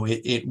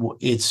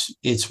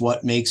 it's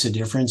what makes a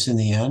difference in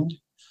the end.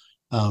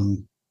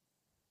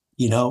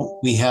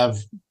 We have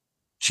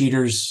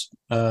cheaters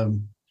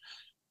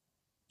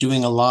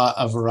doing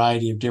a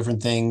variety of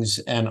different things,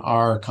 and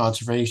our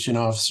conservation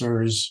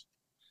officers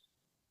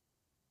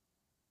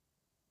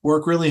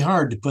work really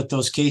hard to put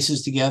those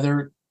cases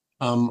together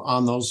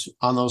on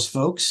those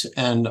folks.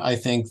 And I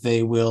think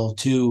they will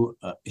too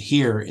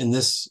here in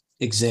this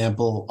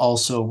example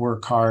also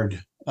work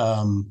hard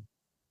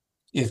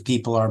if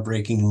people are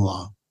breaking the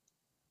law.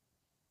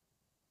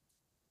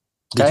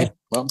 Okay.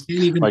 Well, you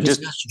can't even possess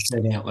a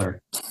shed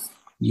antler.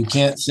 You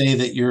can't say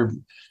that you're,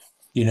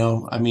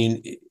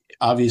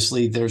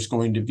 obviously there's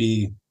going to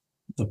be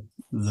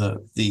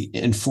the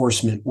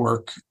enforcement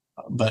work,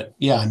 but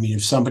yeah,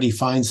 if somebody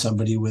finds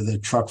somebody with a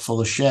truck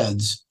full of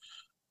sheds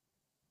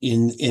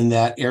in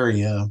that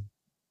area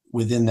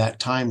within that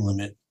time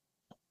limit,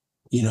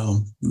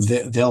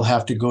 they'll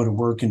have to go to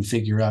work and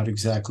figure out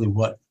exactly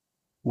what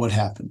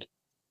happened.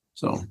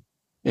 So,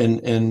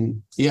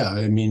 and yeah,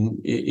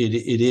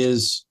 it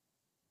is,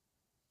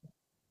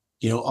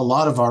 a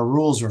lot of our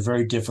rules are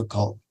very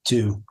difficult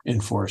to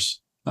enforce.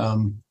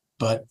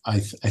 But I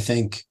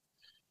think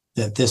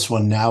that this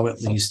one now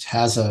at least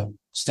has a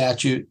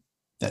statute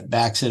that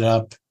backs it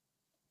up,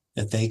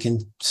 that they can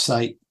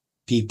cite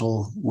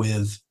people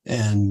with,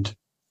 and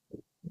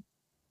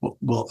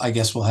I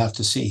guess we'll have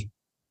to see.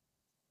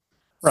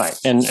 Right.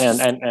 And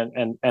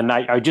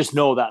I just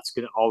know that's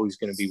always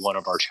going to be one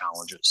of our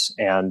challenges.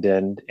 And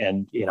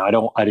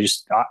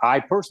I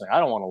personally, I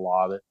don't want a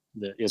law that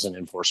isn't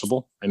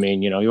enforceable.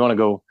 You want to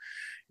go,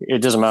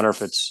 it doesn't matter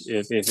if it's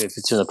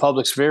in the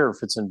public sphere, or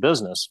if it's in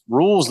business,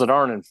 rules that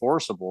aren't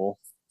enforceable,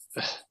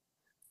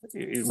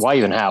 why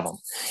even have them?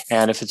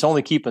 And if it's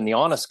only keeping the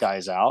honest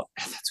guys out,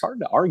 that's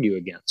hard to argue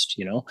against.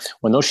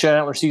 When those shed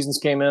antler seasons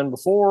came in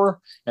before,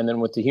 and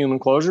then with the human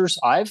closures,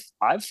 I've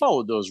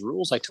followed those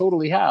rules. I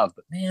totally have,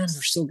 but man,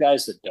 there's still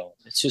guys that don't.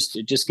 It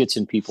just gets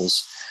in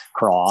people's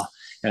craw.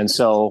 And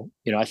so,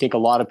 I think a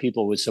lot of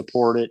people would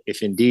support it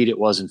if indeed it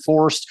was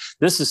enforced.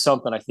 This is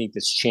something I think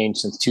that's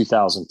changed since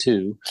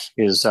 2002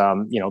 is,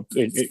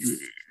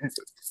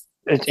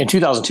 in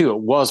 2002,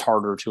 it was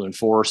harder to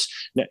enforce.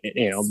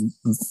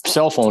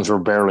 Cell phones were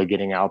barely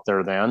getting out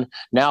there then.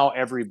 Now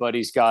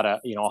everybody's got a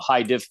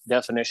high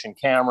definition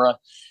camera,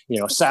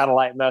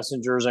 satellite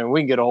messengers, and we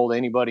can get a hold of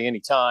anybody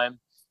anytime.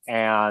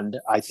 And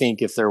I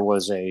think if there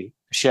was a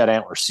shed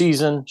antler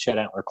season, shed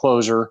antler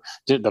closure,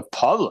 the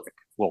public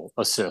will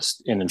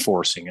assist in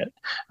enforcing it.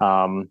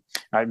 I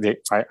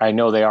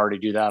know they already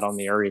do that on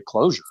the area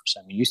closures.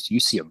 You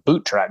see a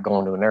boot track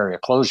going to an area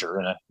closure,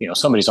 and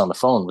somebody's on the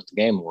phone with the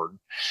game warden.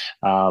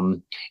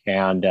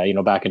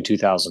 Back in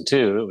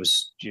 2002, it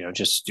was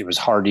it was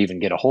hard to even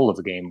get a hold of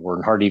a game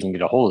warden, hard to even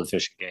get a hold of the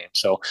fishing game.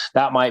 So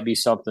that might be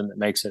something that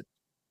makes it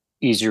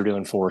easier to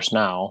enforce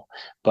now.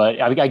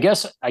 But I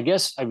guess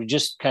I would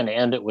just kind of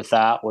end it with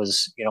that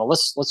was,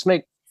 let's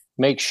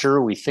make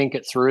sure we think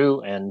it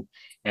through and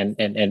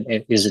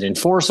is it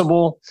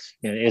enforceable?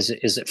 Is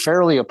it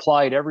fairly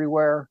applied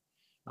everywhere?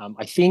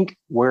 I think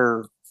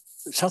where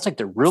it sounds like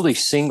they're really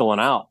singling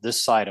out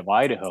this side of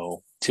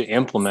Idaho to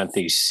implement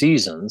these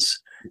seasons.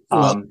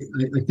 Well,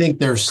 I think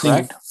they're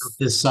singling Correct. out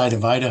this side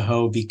of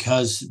Idaho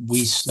because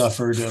we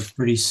suffered a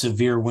pretty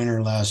severe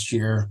winter last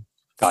year.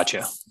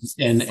 Gotcha.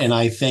 And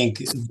I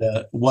think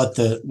what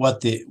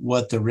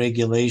the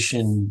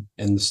regulation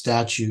and the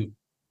statute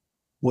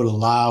would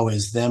allow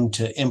is them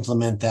to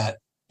implement that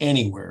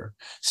anywhere.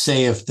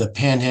 Say if the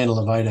panhandle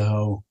of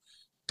Idaho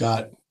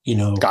got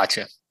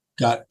Gotcha.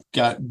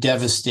 got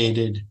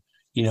devastated,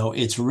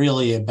 it's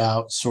really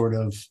about sort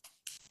of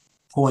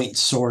point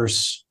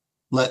source.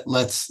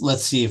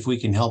 Let's see if we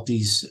can help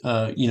these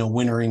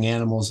wintering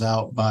animals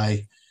out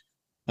by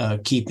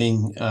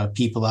keeping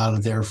people out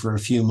of there for a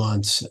few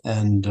months.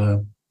 And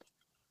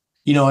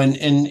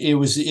and it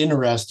was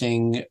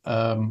interesting.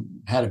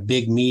 Had a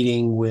big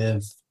meeting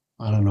with,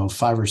 I don't know,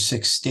 5 or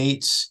 6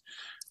 states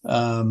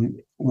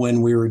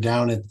when we were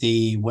down at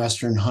the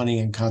Western Hunting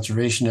and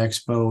Conservation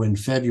Expo in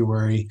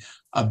February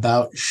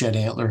about shed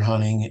antler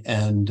hunting.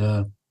 And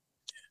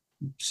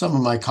some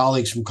of my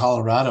colleagues from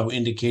Colorado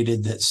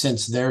indicated that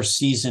since their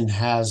season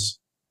has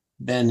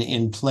been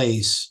in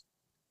place,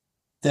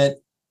 that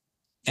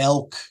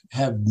elk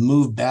have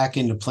moved back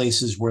into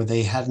places where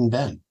they hadn't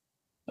been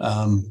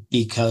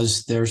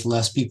because there's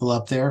less people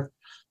up there.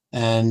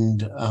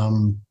 And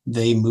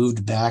they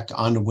moved back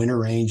onto winter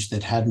range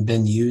that hadn't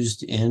been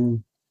used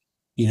in,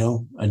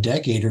 a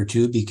decade or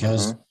two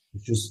because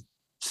it's just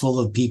full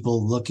of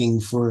people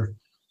looking for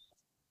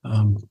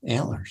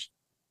antlers.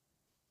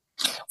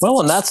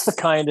 Well, and that's the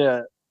kind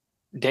of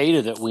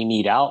data that we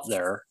need out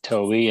there,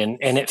 Toby. And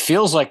it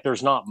feels like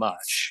there's not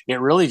much.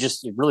 It really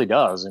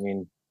does. I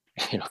mean,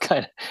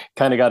 kind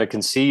of got to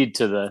concede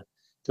to the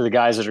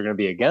guys that are going to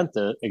be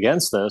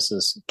against this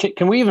is,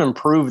 can we even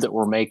prove that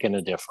we're making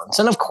a difference?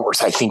 And of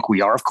course, I think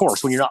we are. Of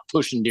course, when you're not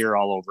pushing deer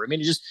all over. I mean,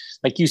 it just,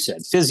 like you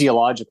said,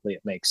 physiologically,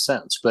 it makes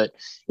sense. But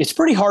it's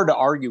pretty hard to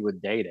argue with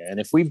data. And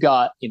if we've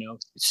got,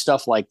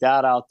 stuff like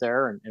that out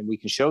there and we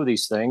can show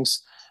these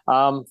things,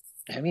 I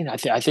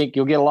think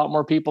you'll get a lot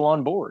more people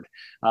on board.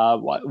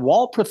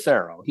 Walt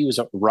Prothero, he was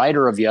a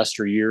writer of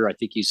yesteryear. I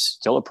think he's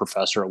still a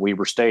professor at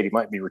Weber State. He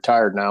might be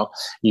retired now.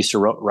 He used to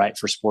write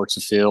for Sports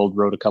Afield,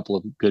 wrote a couple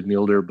of good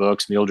mule deer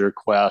books, Mule Deer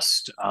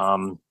Quest,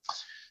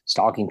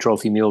 Stalking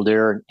Trophy Mule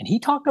Deer. And he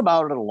talked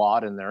about it a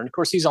lot in there. And of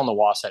course, he's on the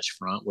Wasatch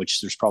Front,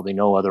 which there's probably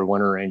no other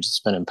winter range that's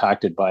been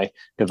impacted by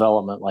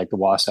development like the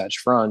Wasatch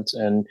Front.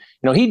 And,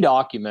 he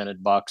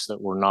documented bucks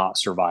that were not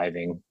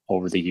surviving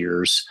over the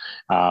years.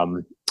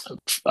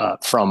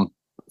 From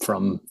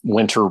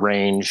winter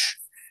range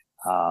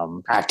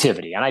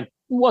activity. And I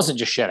wasn't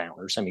just shed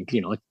antlers. I mean,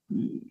 like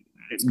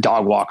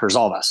dog walkers,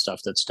 all that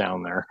stuff that's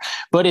down there.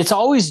 But it's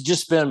always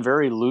just been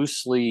very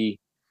loosely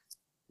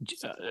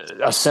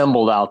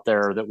assembled out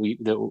there that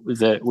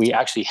we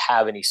actually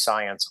have any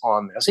science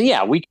on this. And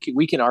yeah, we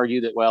can argue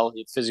that, well,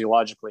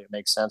 physiologically it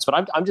makes sense.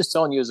 But I'm just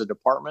telling you, as a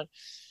department,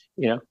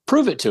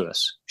 prove it to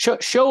us.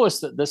 Show us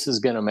that this is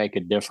going to make a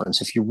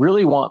difference. If you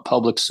really want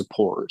public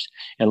support,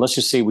 and let's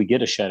just say we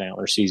get a shed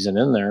antler season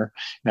in there,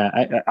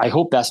 I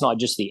hope that's not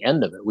just the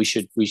end of it. We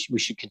should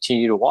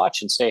continue to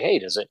watch and say, hey,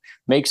 does it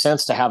make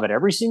sense to have it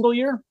every single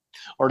year,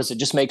 or does it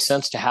just make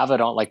sense to have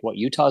it on like what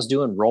Utah's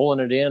doing, rolling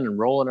it in and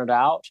rolling it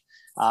out?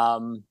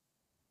 None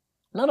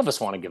of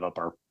us want to give up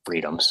our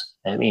freedoms.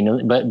 I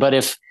mean, but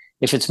if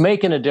it's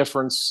making a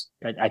difference,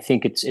 I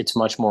think it's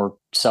much more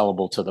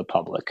sellable to the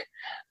public.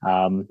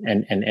 And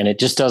it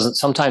just doesn't,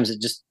 sometimes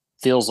it just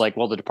feels like,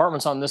 well, the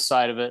department's on this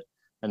side of it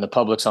and the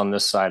public's on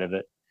this side of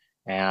it.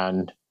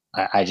 And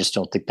I just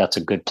don't think that's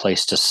a good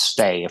place to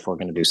stay if we're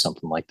going to do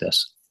something like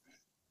this.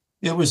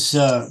 It was,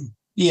 and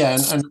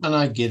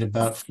I get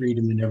about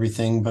freedom and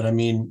everything, but I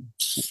mean,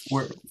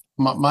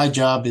 my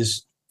job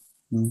is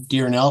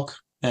deer and elk,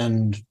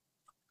 and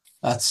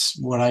that's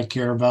what I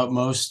care about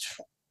most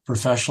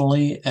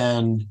professionally.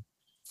 And,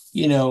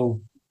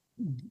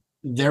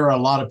 there are a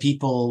lot of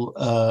people,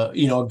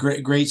 a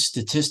great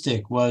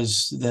statistic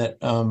was that,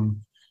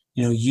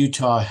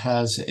 Utah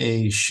has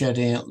a shed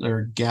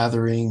antler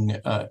gathering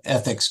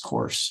ethics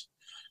course.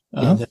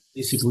 That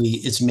basically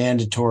it's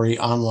mandatory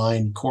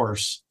online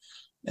course.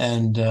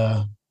 And,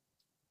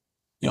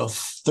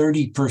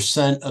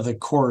 30% of the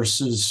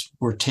courses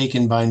were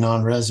taken by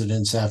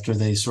non-residents after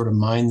they sort of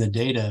mined the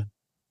data.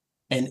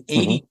 And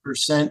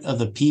 80% of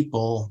the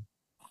people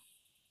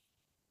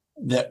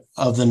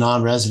of the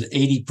non-resident,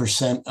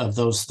 80% of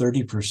those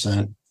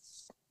 30%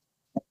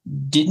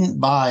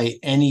 didn't buy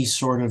any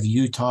sort of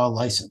Utah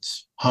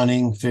license,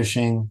 hunting,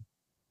 fishing,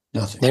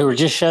 nothing. They were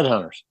just shed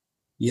hunters.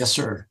 Yes,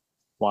 sir.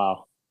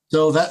 Wow.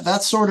 So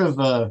that's sort of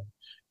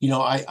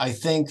I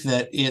think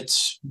that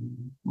it's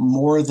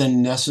more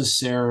than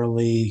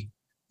necessarily,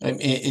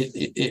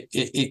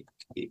 it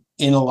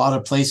in a lot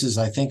of places,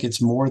 I think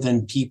it's more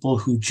than people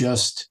who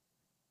just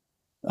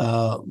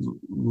uh,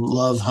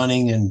 love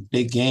hunting and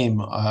big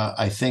game,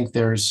 I think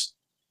there's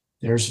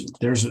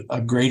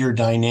a greater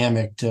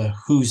dynamic to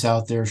who's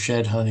out there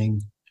shed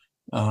hunting.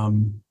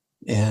 And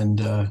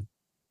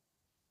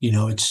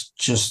it's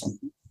just,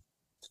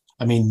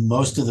 I mean,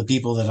 most of the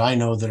people that I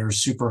know that are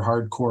super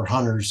hardcore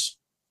hunters,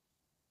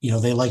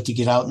 they like to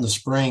get out in the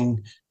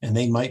spring and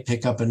they might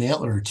pick up an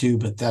antler or two,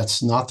 but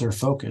that's not their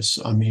focus.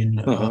 I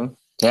mean,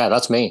 yeah,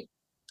 that's me.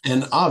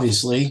 And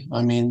obviously,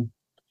 I mean,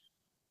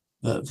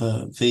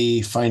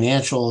 the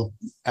financial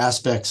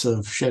aspects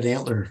of shed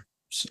antler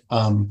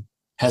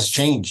has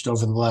changed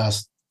over the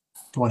last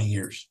 20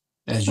 years,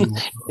 as you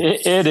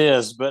it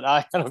is, but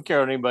I don't care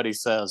what anybody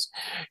says.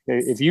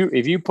 If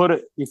you put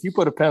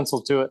a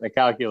pencil to it and a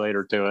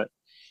calculator to it,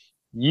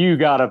 you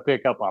got to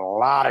pick up a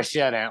lot of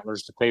shed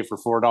antlers to pay for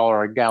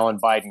 $4 a gallon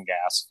Biden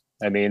gas.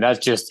 I mean, that's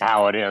just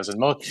how it is. And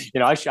most,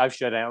 I've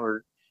shed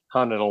antler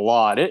hunted a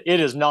lot. It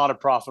is not a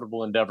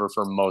profitable endeavor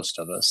for most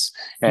of us.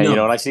 And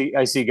No. and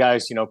I see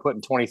guys,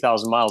 putting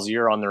 20,000 miles a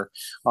year on their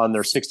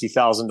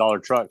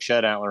 $60,000 truck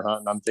shed antler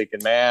hunting. I'm thinking,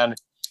 man,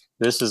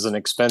 this is an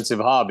expensive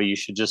hobby. You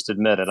should just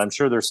admit it. I'm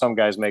sure there's some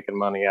guys making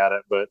money at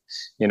it, but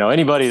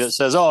anybody that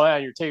says, "Oh, yeah,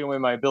 you're taking away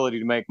my ability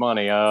to make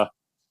money," I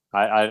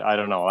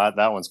don't know.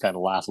 That one's kind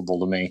of laughable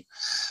to me.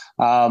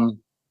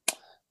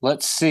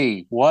 Let's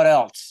see. What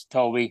else,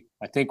 Toby?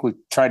 I think we've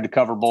tried to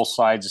cover both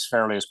sides as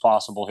fairly as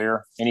possible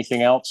here.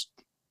 Anything else?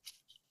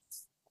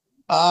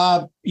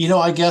 I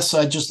guess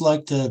I'd just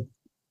like to,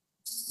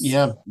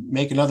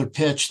 make another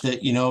pitch that,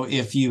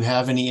 if you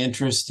have any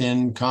interest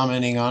in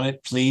commenting on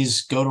it,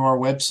 please go to our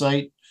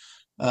website.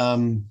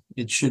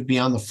 It should be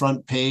on the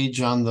front page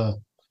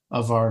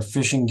of our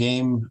Fish and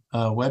Game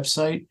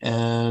website,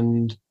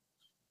 and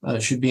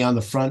it should be on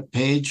the front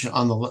page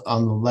on the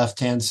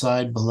left-hand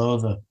side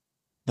below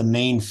the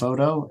main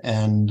photo,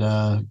 and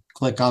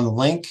click on the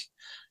link,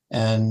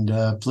 and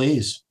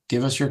please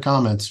give us your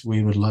comments.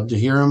 We would love to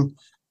hear them.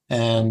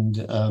 And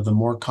the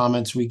more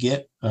comments we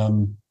get,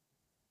 the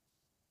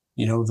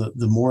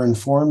more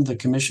informed the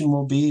commission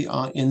will be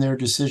in their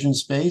decision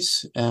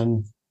space.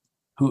 And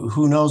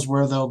who knows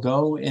where they'll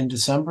go in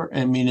December.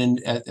 I mean,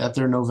 at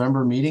their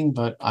November meeting,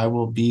 but I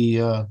will be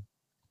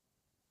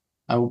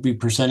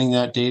presenting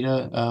that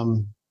data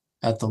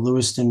at the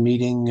Lewiston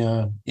meeting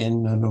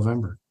in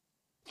November.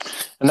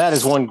 And that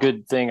is one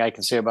good thing I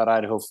can say about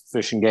Idaho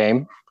Fish and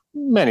Game.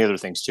 Many other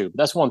things too. But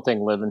that's one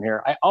thing living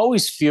here. I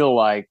always feel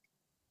like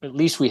at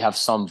least we have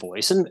some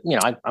voice. And,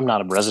 I'm not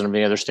a resident of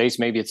any other states.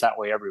 Maybe it's that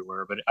way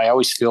everywhere. But I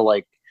always feel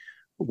like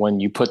when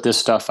you put this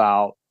stuff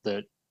out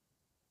that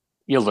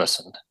you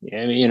listened.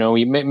 And,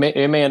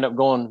 it may end up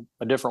going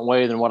a different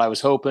way than what I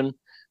was hoping.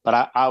 But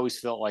I always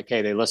felt like,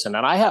 hey, they listen.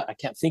 And I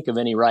can't think of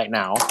any right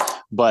now.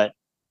 But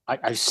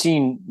I've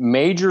seen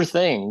major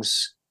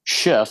things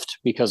shift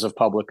because of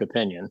public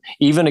opinion,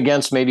 even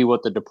against maybe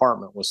what the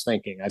department was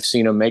thinking. I've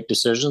seen them make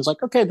decisions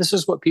like, okay, this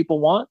is what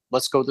people want.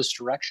 Let's go this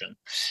direction.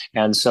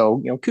 And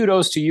so,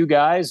 kudos to you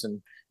guys,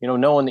 and,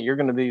 knowing that you're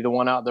going to be the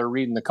one out there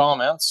reading the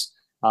comments,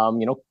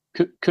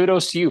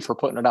 kudos to you for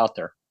putting it out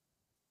there.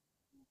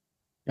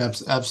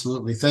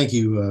 Absolutely. Thank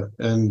you.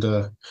 And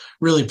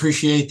really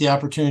appreciate the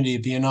opportunity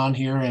of being on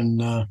here,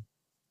 and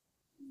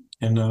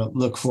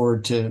look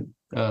forward to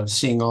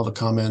seeing all the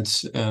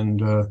comments.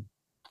 And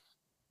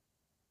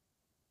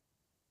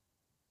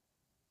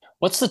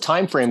what's the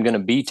time frame going to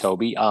be,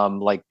 Toby?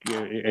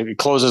 It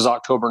closes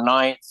October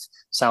 9th.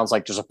 Sounds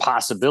like there's a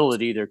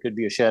possibility there could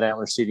be a shed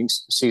antler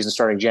season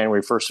starting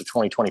January 1st of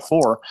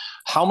 2024.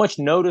 How much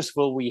notice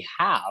will we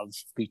have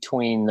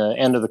between the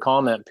end of the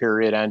comment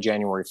period and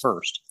January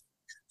 1st?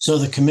 So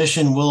the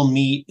commission will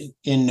meet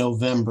in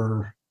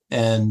November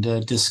and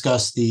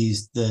discuss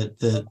these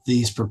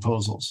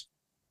proposals.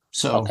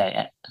 So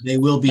okay. They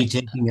will be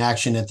taking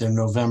action at their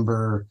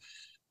November.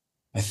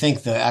 I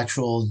think the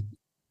actual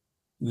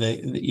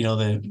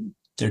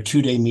their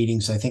 2-day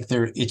meetings. I think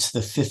it's the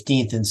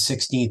 15th and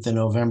 16th of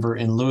November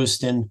in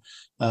Lewiston.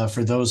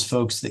 For those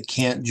folks that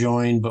can't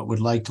join but would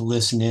like to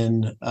listen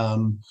in,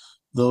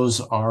 those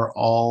are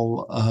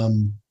all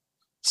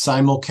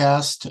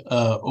simulcast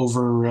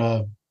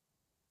over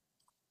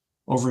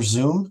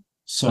Zoom.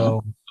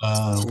 So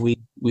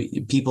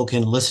people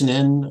can listen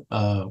in,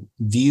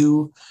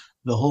 view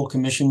the whole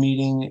commission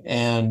meeting,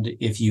 and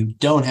if you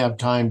don't have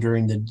time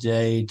during the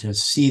day to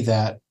see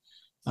that,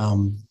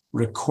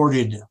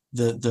 recorded,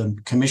 the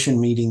commission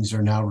meetings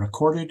are now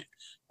recorded,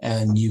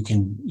 and you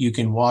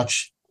can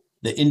watch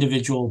the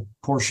individual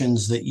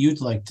portions that you'd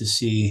like to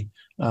see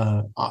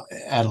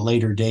at a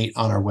later date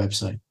on our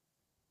website.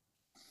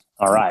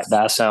 All right,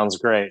 that sounds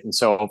great. And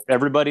so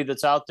everybody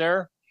that's out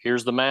there,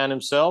 here's the man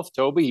himself,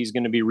 Toby. He's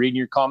going to be reading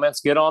your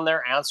comments. Get on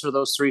there, answer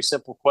those 3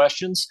 simple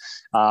questions.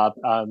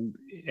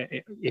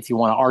 If you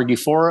want to argue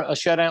for a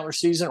shed antler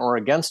season or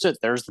against it,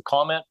 there's the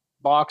comment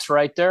box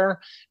right there.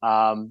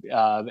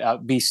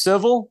 Be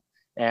civil,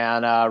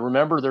 and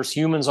remember, there's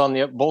humans on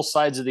both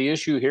sides of the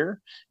issue here.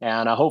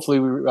 And hopefully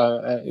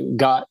we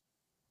got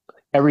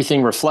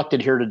everything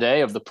reflected here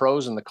today of the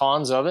pros and the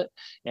cons of it.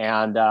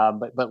 And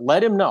but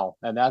let him know.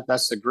 And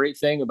that's the great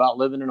thing about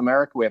living in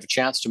America. We have a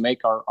chance to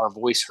make our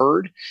voice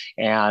heard.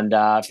 And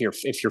if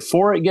you're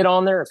for it, get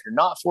on there. If you're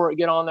not for it,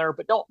 get on there.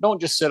 But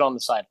don't just sit on the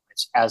sidelines.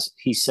 As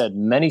he said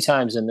many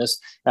times in this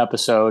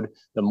episode,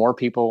 the more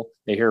people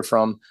they hear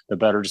from, the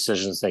better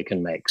decisions they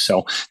can make.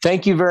 So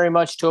thank you very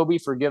much, Toby,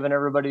 for giving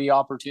everybody the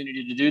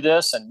opportunity to do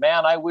this. And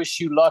man, I wish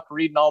you luck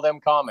reading all them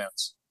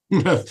comments.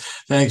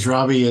 Thanks,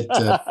 Robbie. It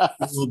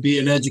will be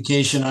an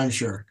education, I'm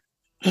sure.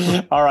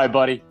 All right,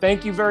 buddy.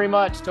 Thank you very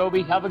much,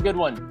 Toby. Have a good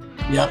one.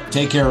 Yep.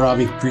 Take care,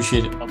 Robbie.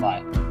 Appreciate it.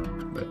 Bye-bye.